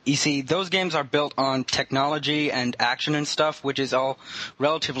see, those games are built on technology and action and stuff, which is all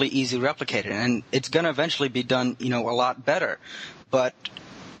relatively easy replicated. And it's going to eventually be done, a lot better. But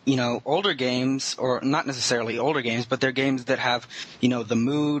older games, or not necessarily older games, but they're games that have, the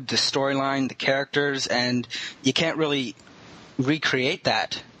mood, the storyline, the characters, and you can't really recreate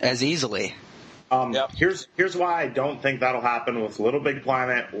that as easily. Here's why I don't think that'll happen with Little Big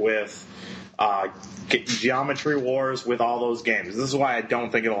Planet, with Geometry Wars, with all those games. This is why I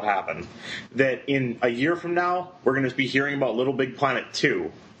don't think it'll happen. That in a year from now, we're going to be hearing about Little Big Planet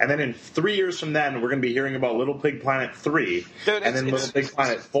 2. And then in 3 years from then, we're going to be hearing about Little Big Planet 3, and then Little Big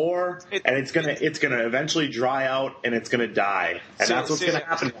Planet 4, and it's gonna eventually dry out, and it's gonna die, and that's what's gonna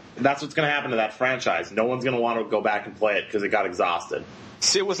happen. That's what's gonna happen to that franchise. No one's gonna want to go back and play it because it got exhausted.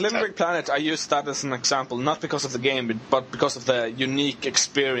 See, with Little Big Planet, I use that as an example, not because of the game, but because of the unique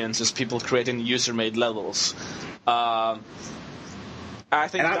experiences people create in user-made levels. I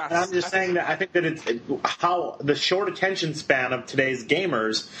think I'm just saying that I think that it's how the short attention span of today's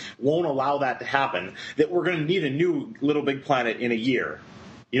gamers won't allow that to happen. That we're going to need a new Little Big Planet in a year.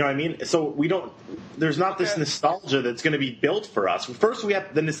 You know what I mean? So there's not this nostalgia that's going to be built for us. First,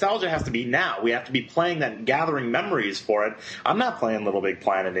 the nostalgia has to be now. We have to be playing that, gathering memories for it. I'm not playing Little Big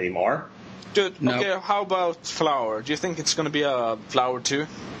Planet anymore. Dude, no. Okay, how about Flower? Do you think it's going to be a Flower 2?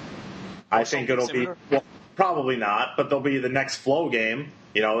 I think it'll similar? be... Well, probably not, but there'll be the next Flow game.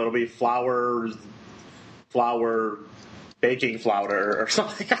 It'll be flour baking flour or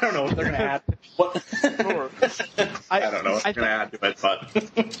something. I don't know what they're going to add. What? I don't know what they're going to add to it,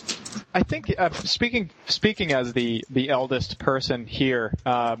 but... I think speaking as the eldest person here,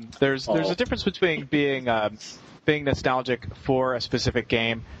 there's a difference between being nostalgic for a specific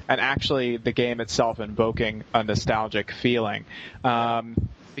game and actually the game itself invoking a nostalgic feeling.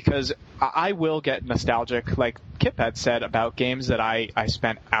 Because I will get nostalgic, like Kip had said, about games that I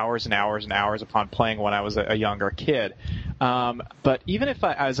spent hours and hours and hours upon playing when I was a younger kid. But even if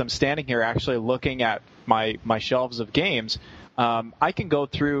as I'm standing here actually looking at my shelves of games, I can go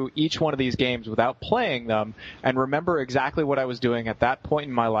through each one of these games without playing them and remember exactly what I was doing at that point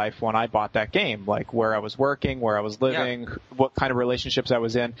in my life when I bought that game, like where I was working, where I was living, what kind of relationships I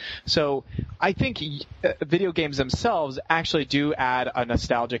was in. So I think video games themselves actually do add a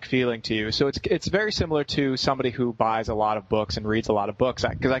nostalgic feeling to you. So it's very similar to somebody who buys a lot of books and reads a lot of books,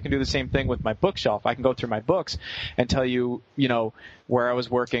 because I can do the same thing with my bookshelf. I can go through my books and tell you, where I was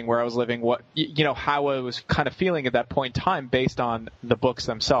working, where I was living, how I was kind of feeling at that point in time based on the books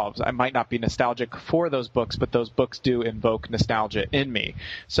themselves. I might not be nostalgic for those books, but those books do invoke nostalgia in me.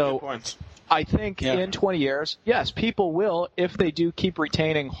 So I think in 20 years, yes, people will, if they do keep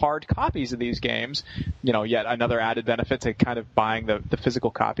retaining hard copies of these games, yet another added benefit to kind of buying the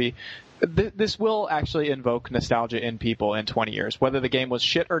physical copy. This will actually invoke nostalgia in people in 20 years, whether the game was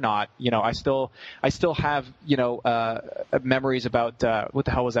shit or not. I still have memories about what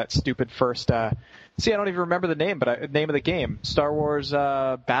the hell was that stupid first. I don't even remember the name, but name of the game, Star Wars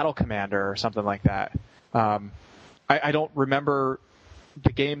Battle Commander or something like that. I don't remember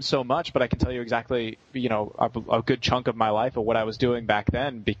the game so much, but I can tell you exactly a good chunk of my life of what I was doing back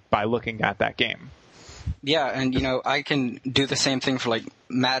then by looking at that game. Yeah, and I can do the same thing for like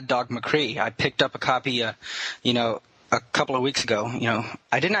Mad Dog McCree. I picked up a copy, a couple of weeks ago.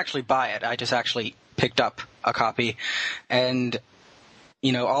 I didn't actually buy it. I just actually picked up a copy, and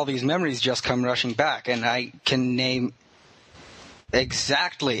all these memories just come rushing back, and I can name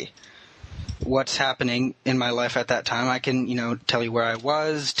exactly what's happening in my life at that time. I can, tell you where I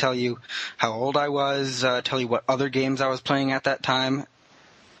was, tell you how old I was, tell you what other games I was playing at that time,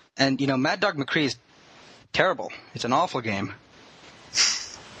 and Mad Dog McCree is terrible. It's an awful game.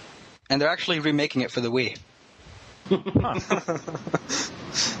 And they're actually remaking it for the Wii.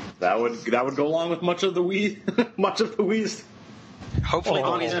 That would go along with much of the Wii. Much of the Wii's. Hopefully the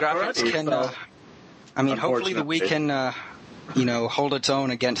Wii's graphics can. Hopefully the Wii can, hold its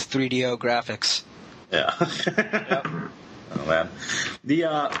own against 3DO graphics. Yeah. Yep. Oh man.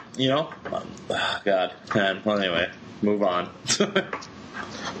 God. Well, anyway, move on.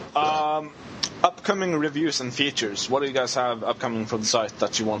 Upcoming reviews and features. What do you guys have upcoming for the site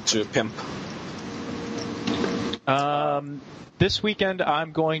that you want to pimp? This weekend,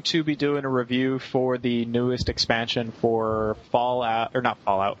 I'm going to be doing a review for the newest expansion for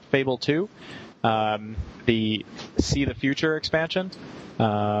Fable 2, the See the Future expansion.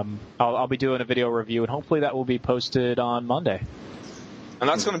 I'll be doing a video review, and hopefully that will be posted on Monday. And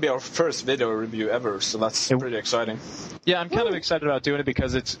that's going to be our first video review ever, so that's pretty exciting. Yeah, I'm kind of excited about doing it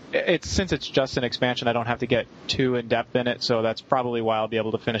because it's since it's just an expansion, I don't have to get too in depth in it, so that's probably why I'll be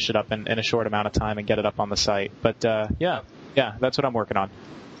able to finish it up in a short amount of time and get it up on the site. But yeah, that's what I'm working on.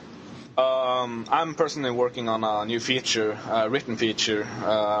 I'm personally working on a new feature, written feature,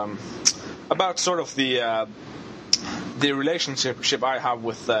 about sort of the the relationship I have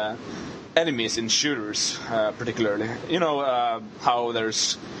with enemies in shooters, particularly. You know, how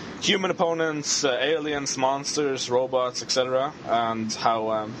there's human opponents, aliens, monsters, robots, etc., and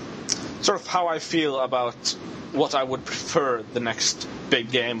how sort of how I feel about what I would prefer the next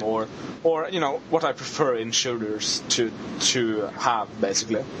big game, or you know, what I prefer in shooters to have,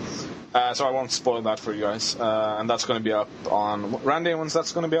 basically. So I won't spoil that for you guys, and that's going to be up on Randy. When's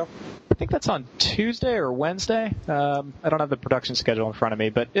that's going to be up? I think that's on Tuesday or Wednesday. I don't have the production schedule in front of me,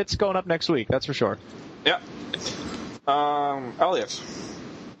 but it's going up next week. That's for sure. Yeah. Elliot.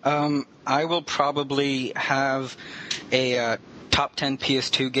 I will probably have a top 10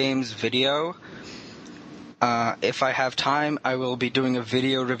 PS2 games video. If I have time, I will be doing a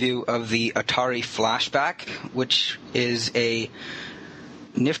video review of the Atari Flashback, which is a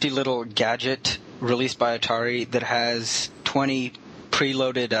nifty little gadget released by Atari that has 20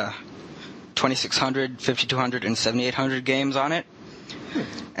 preloaded 2600, 5200, and 7800 games on it.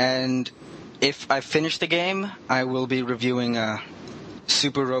 And if I finish the game, I will be reviewing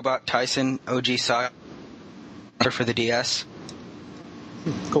Super Robot Tyson OG Side for the DS.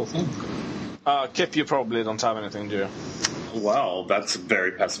 Cool. Kip, you probably don't have anything, do you? Well, that's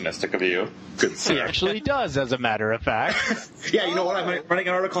very pessimistic of you. Good He sir. actually does, as a matter of fact. Yeah, you know what? I'm writing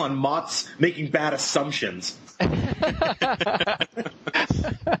an article on Mott's making bad assumptions.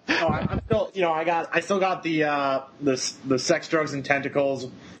 I'm still, you know, I still got the sex, drugs, and tentacles.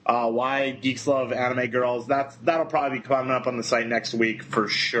 Why geeks love anime girls? That'll probably be coming up on the site next week for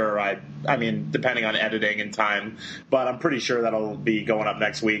sure. I mean, depending on editing and time, but I'm pretty sure that'll be going up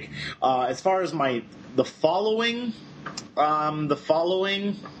next week. As far as the following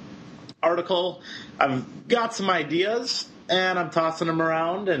article, I've got some ideas and I'm tossing them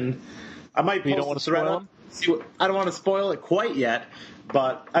around, and I might. You don't want to spoil them? I don't want to spoil it quite yet,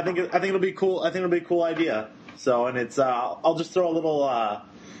 but I think it'll be cool. I think it'll be a cool idea. So, and it's I'll just throw a little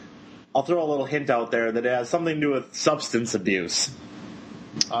hint out there that it has something to do with substance abuse.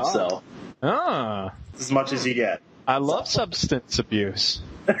 So, as much as you get. I love substance abuse.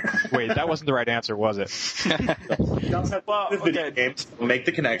 Wait, that wasn't the right answer, was it? Video games. Make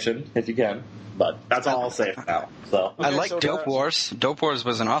the connection if you can, but that's all I'll say for now. So I like Dope Wars. Dope Wars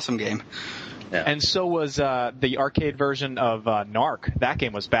was an awesome game. Yeah. And so was the arcade version of Narc. That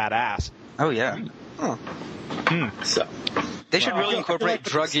game was badass. Oh yeah. So They should really incorporate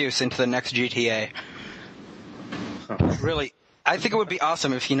drug use into the next GTA. Really, I think it would be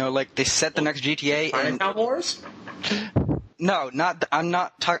awesome if, you know, like they set the next GTA and Chinatown Wars. no, not I'm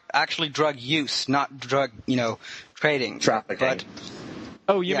not actually drug use, not drug, you know, trading, Trafficking. But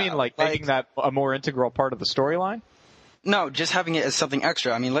Oh, you Yeah, mean like making that a more integral part of the storyline? no, just having it as something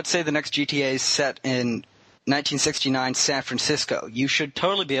extra. I mean, let's say the next GTA is set in 1969 San Francisco. You should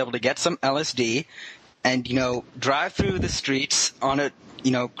totally be able to get some LSD and, you know, drive through the streets on a,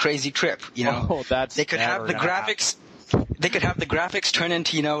 you know, crazy trip. You know, Oh, that's they could have the never gonna graphics. They could have the graphics turn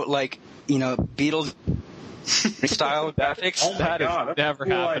into, you know, like, you know, Beatles style graphics. Oh my That is god, that's never a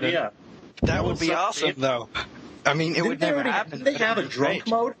cool happening. idea. That would be so awesome, great. though. I mean, it would never happen. Didn't they but have a it'd be drunk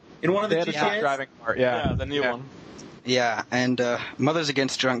great. mode in one of the They had a GTAs? driving part, yeah. the new one. Yeah, and Mothers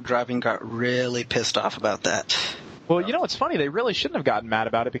Against Drunk Driving got really pissed off about that. Well, you know what's funny? They really shouldn't have gotten mad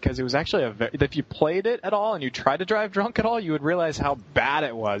about it because it was actually if you played it at all and you tried to drive drunk at all, you would realize how bad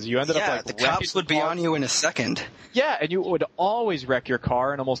it was. You ended up like the wrecking cops would be cars. on you in a second. Yeah, and you would always wreck your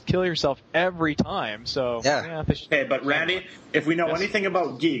car and almost kill yourself every time. So Yeah. they should- Okay, but Randy, if we know anything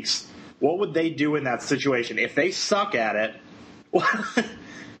about geeks, what would they do in that situation? If they suck at it,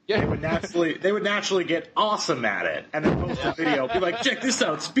 they would naturally get awesome at it, and then post a video, be like, "Check this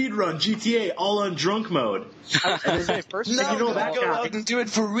out, speedrun GTA all on drunk mode." I was gonna say, first And you know that guy. and do it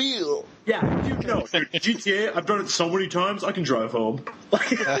for real. Yeah, dude, no, dude, GTA. I've done it so many times, I can drive home.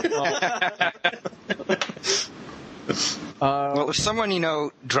 Well, if someone, you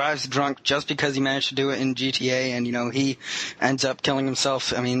know, drives drunk just because he managed to do it in GTA and, you know, he ends up killing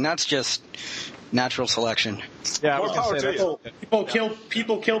himself, I mean, that's just natural selection. yeah, I More was gonna power say to that's- you.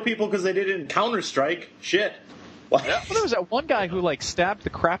 People kill people because they did it in Counter Strike. Shit. Well, there was that one guy who like stabbed the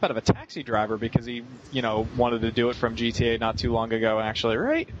crap out of a taxi driver because he, you know, wanted to do it from GTA not too long ago. Actually,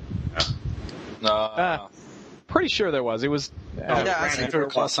 right? Pretty sure there was. It was. Yeah, I Randy, seem to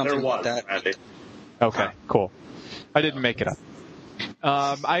recall something there was, like that. Randy. Okay, cool. I didn't make it up.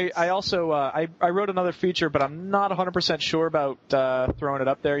 I also I wrote another feature, but I'm not 100% sure about throwing it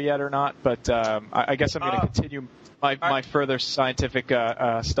up there yet or not. But I guess I'm going to continue my further scientific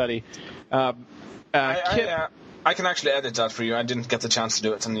study. Kip, I can actually edit that for you. I didn't get the chance to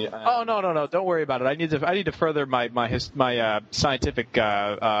do it. oh no! Don't worry about it. I need to further my scientific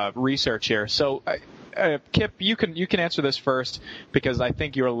research here. So Kip, you can answer this first because I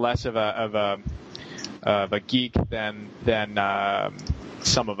think you're less of a geek than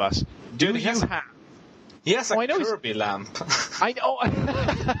some of us. Dude, He has a Kirby lamp. I know.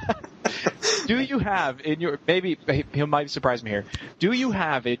 Do you have in your, maybe he might surprise me here, do you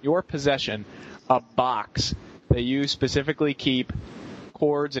have in your possession a box that you specifically keep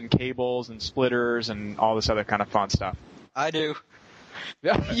cords and cables and splitters and all this other kind of fun stuff? I do.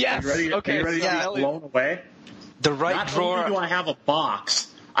 Yes. Are you ready to be blown away? The right Not drawer. only do I have a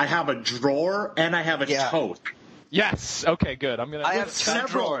box, I have a drawer and I have a tote. Yes. Okay, good. I have two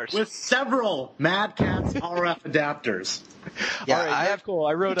drawers. With several Mad Catz RF adapters. Yeah, all right, I have cool.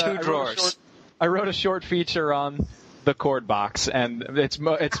 I wrote two drawers. I wrote a short feature on the cord box, and it's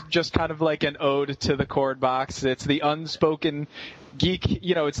just kind of like an ode to the cord box. It's the unspoken geek,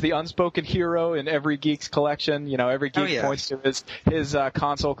 it's the unspoken hero in every geek's collection. Every geek points to his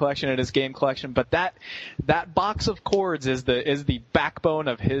console collection and his game collection, but that box of cords is the backbone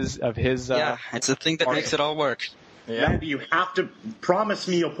of his. It's the thing that makes it all work. Yeah. Randy, you have to promise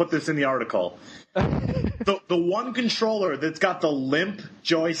me you'll put this in the article. The one controller that's got the limp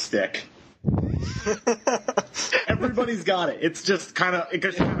joystick. Everybody's got it. It just kind of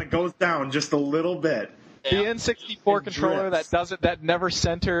goes down just a little bit. The N64 controller drips. that never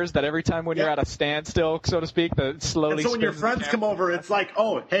centers, that every time when you're at a standstill, so to speak, that slowly. And so when your spins the friends come over, it's like,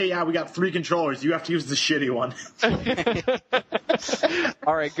 oh, hey, yeah, we got 3 controllers. You have to use the shitty one.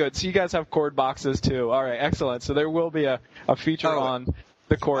 All right, good. So you guys have cord boxes too. All right, excellent. So there will be a feature on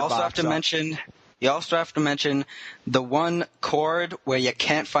the cord box. You also have to mention the one cord where you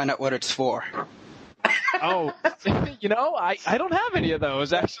can't find out what it's for. Oh, I don't have any of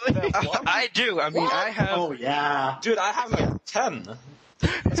those actually. I do. I mean, I have. Oh yeah, dude, I have like 10.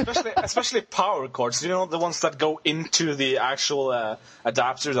 Especially power cords. The ones that go into the actual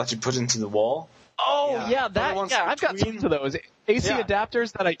adapter that you put into the wall. Oh yeah, I've got tons of those AC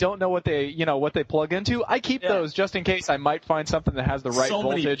adapters that I don't know what they plug into. I keep those just in case I might find something that has the right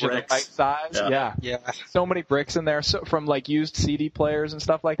voltage and the right size. Yeah. So many bricks in there, from like used CD players and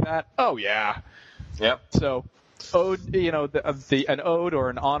stuff like that. Oh yeah. Yep. So, an ode or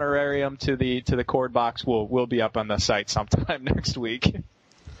an honorarium to the cord box will be up on the site sometime next week.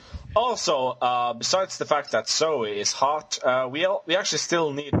 Also, besides the fact that Zoe is hot, we actually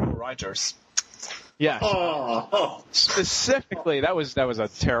still need more writers. Yes. Oh. Specifically, that was a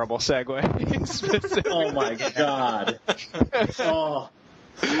terrible segue. Oh my god. Oh.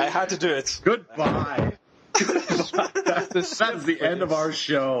 I had to do it. Goodbye. That's the end of our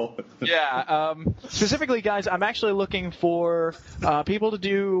show. Yeah. Specifically, guys, I'm actually looking for people to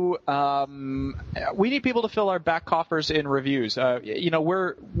do. We need people to fill our back coffers in reviews.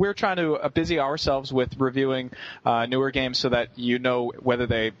 We're trying to busy ourselves with reviewing newer games so that you know whether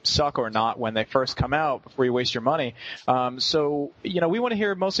they suck or not when they first come out before you waste your money. So we want to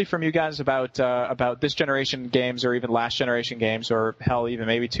hear mostly from you guys about this generation games or even last generation games or hell, even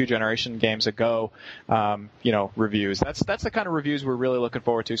maybe 2 generation games ago. Reviews. That's the kind of reviews we're really looking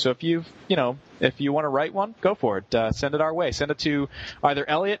forward to. So if you want to write one, go for it. Send it our way. Send it to either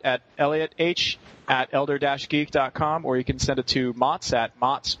Elliot at elliot@elder-geek.com, or you can send it to Mots at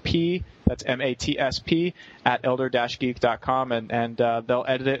motsp, that's MATSP, at elder-geek.com, and they'll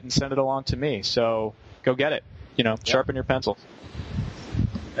edit it and send it along to me. So go get it. Sharpen your pencils.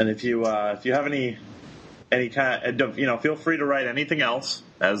 And if you have any kind of, feel free to write anything else,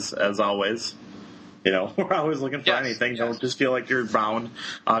 as always. We're always looking for anything. Don't just feel like you're bound.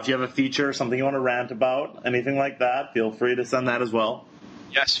 If you have a feature, something you want to rant about, anything like that, feel free to send that as well.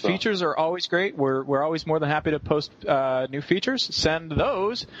 Yes, features are always great. We're always more than happy to post new features. Send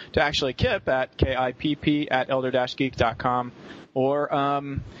those to actually Kip at KIPP@elder-geek.com. Or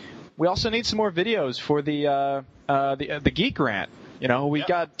we also need some more videos for the Geek Rant. We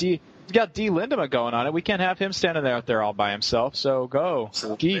got D Lindema going on it. We can't have him standing out there all by himself. So go,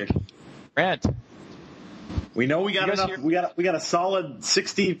 Absolutely. Geek Rant. We know we got enough. We got a solid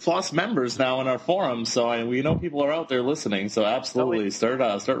 60+ members now in our forum, so we know people are out there listening. So absolutely, start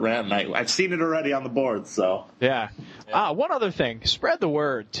ranting. I've seen it already on the board. So yeah. One other thing, spread the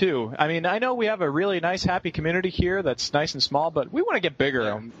word too. I mean, I know we have a really nice, happy community here that's nice and small, but we want to get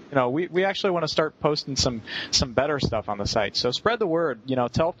bigger. We actually want to start posting some better stuff on the site. So spread the word.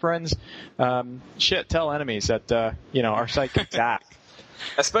 Tell friends. Tell enemies that our site gets back.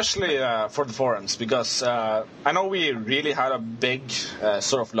 Especially for the forums, because I know we really had a big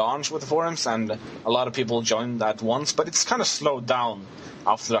sort of launch with the forums, and a lot of people joined at once, but it's kind of slowed down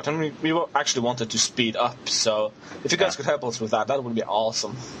after that, and we actually wanted to speed up. So if you guys could help us with that would be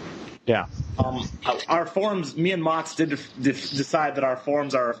awesome. Yeah. Our forums, me and Mott's did decide that our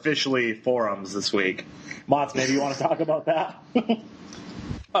forums are officially forums this week. Mott's, maybe you want to talk about that?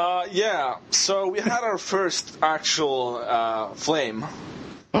 Yeah, so we had our first actual flame.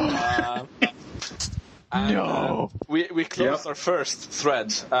 We closed our first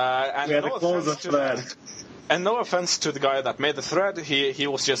thread. And We had to close a thread. And no offense to the guy that made the thread, he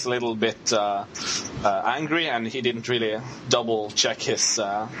was just a little bit angry, and he didn't really double check his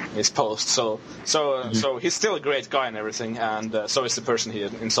post. So he's still a great guy and everything, and so is the person he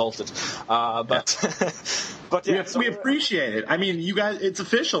insulted. But yeah, we appreciate it. I mean, you guys, it's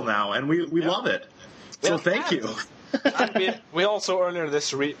official now, and we love it. So thank you. And we also earlier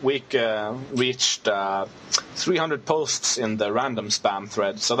this week reached 300 posts in the random spam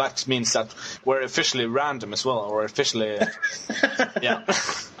thread, so that means that we're officially random as well, or officially, yeah.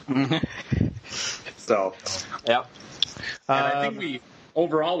 So, yeah. And I think we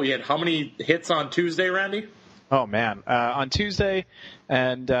had how many hits on Tuesday, Randy? Oh man, on Tuesday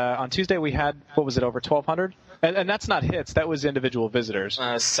we had, what was it, over 1,200, and that's not hits. That was individual visitors.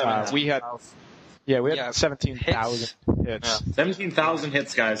 We had 17,000 hits. 17,000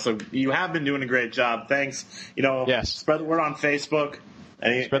 hits, guys. So you have been doing a great job. Thanks. Yes. Spread the word on Facebook.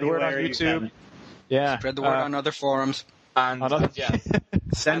 Spread the word on YouTube. Yeah. Spread the word on other forums. And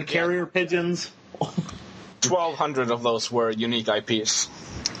send carrier pigeons. 1,200 of those were unique IPs.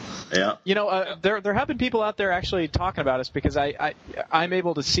 Yeah. There have been people out there actually talking about us, because I'm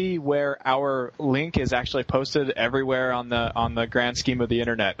able to see where our link is actually posted everywhere on the grand scheme of the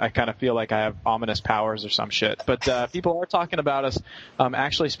internet. I kind of feel like I have ominous powers or some shit. But people are talking about us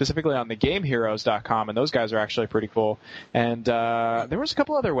actually specifically on the GameHeroes.com, and those guys are actually pretty cool. And there was a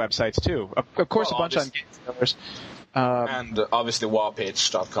couple other websites too. Of course, a bunch on GameHeroes. And obviously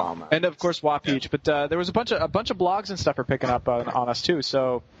wapage.com. And of course Wapage, but there was a bunch of blogs and stuff are picking up on us too.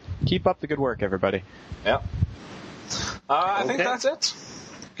 So keep up the good work, everybody. Yeah. I think that's it.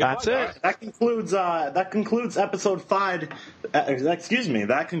 That's it. That concludes episode 5. Excuse me.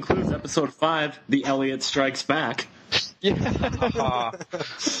 That concludes episode 5. The Elliot Strikes Back. Yeah. No,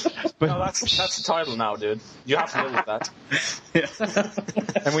 that's the title now, dude. You have to live with that.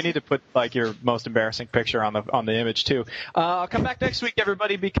 And we need to put like your most embarrassing picture on the image too. I'll come back next week,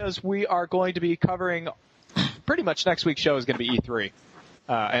 everybody, because we are going to be covering pretty much next week's show is going to be E3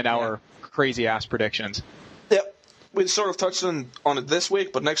 and our crazy ass predictions. Yep. We sort of touched on it this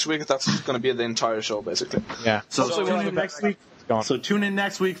week, but next week that's going to be the entire show, basically. Yeah. So tune in next week. So tune in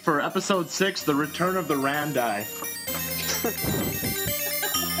next week for episode 6, The Return of the Randi. I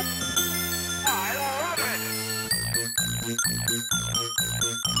love it!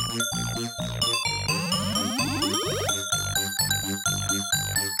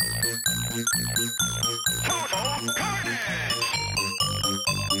 Total carnage!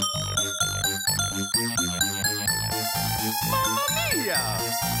 Mamma mia!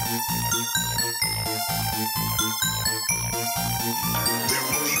 There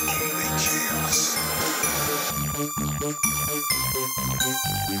will be only chaos.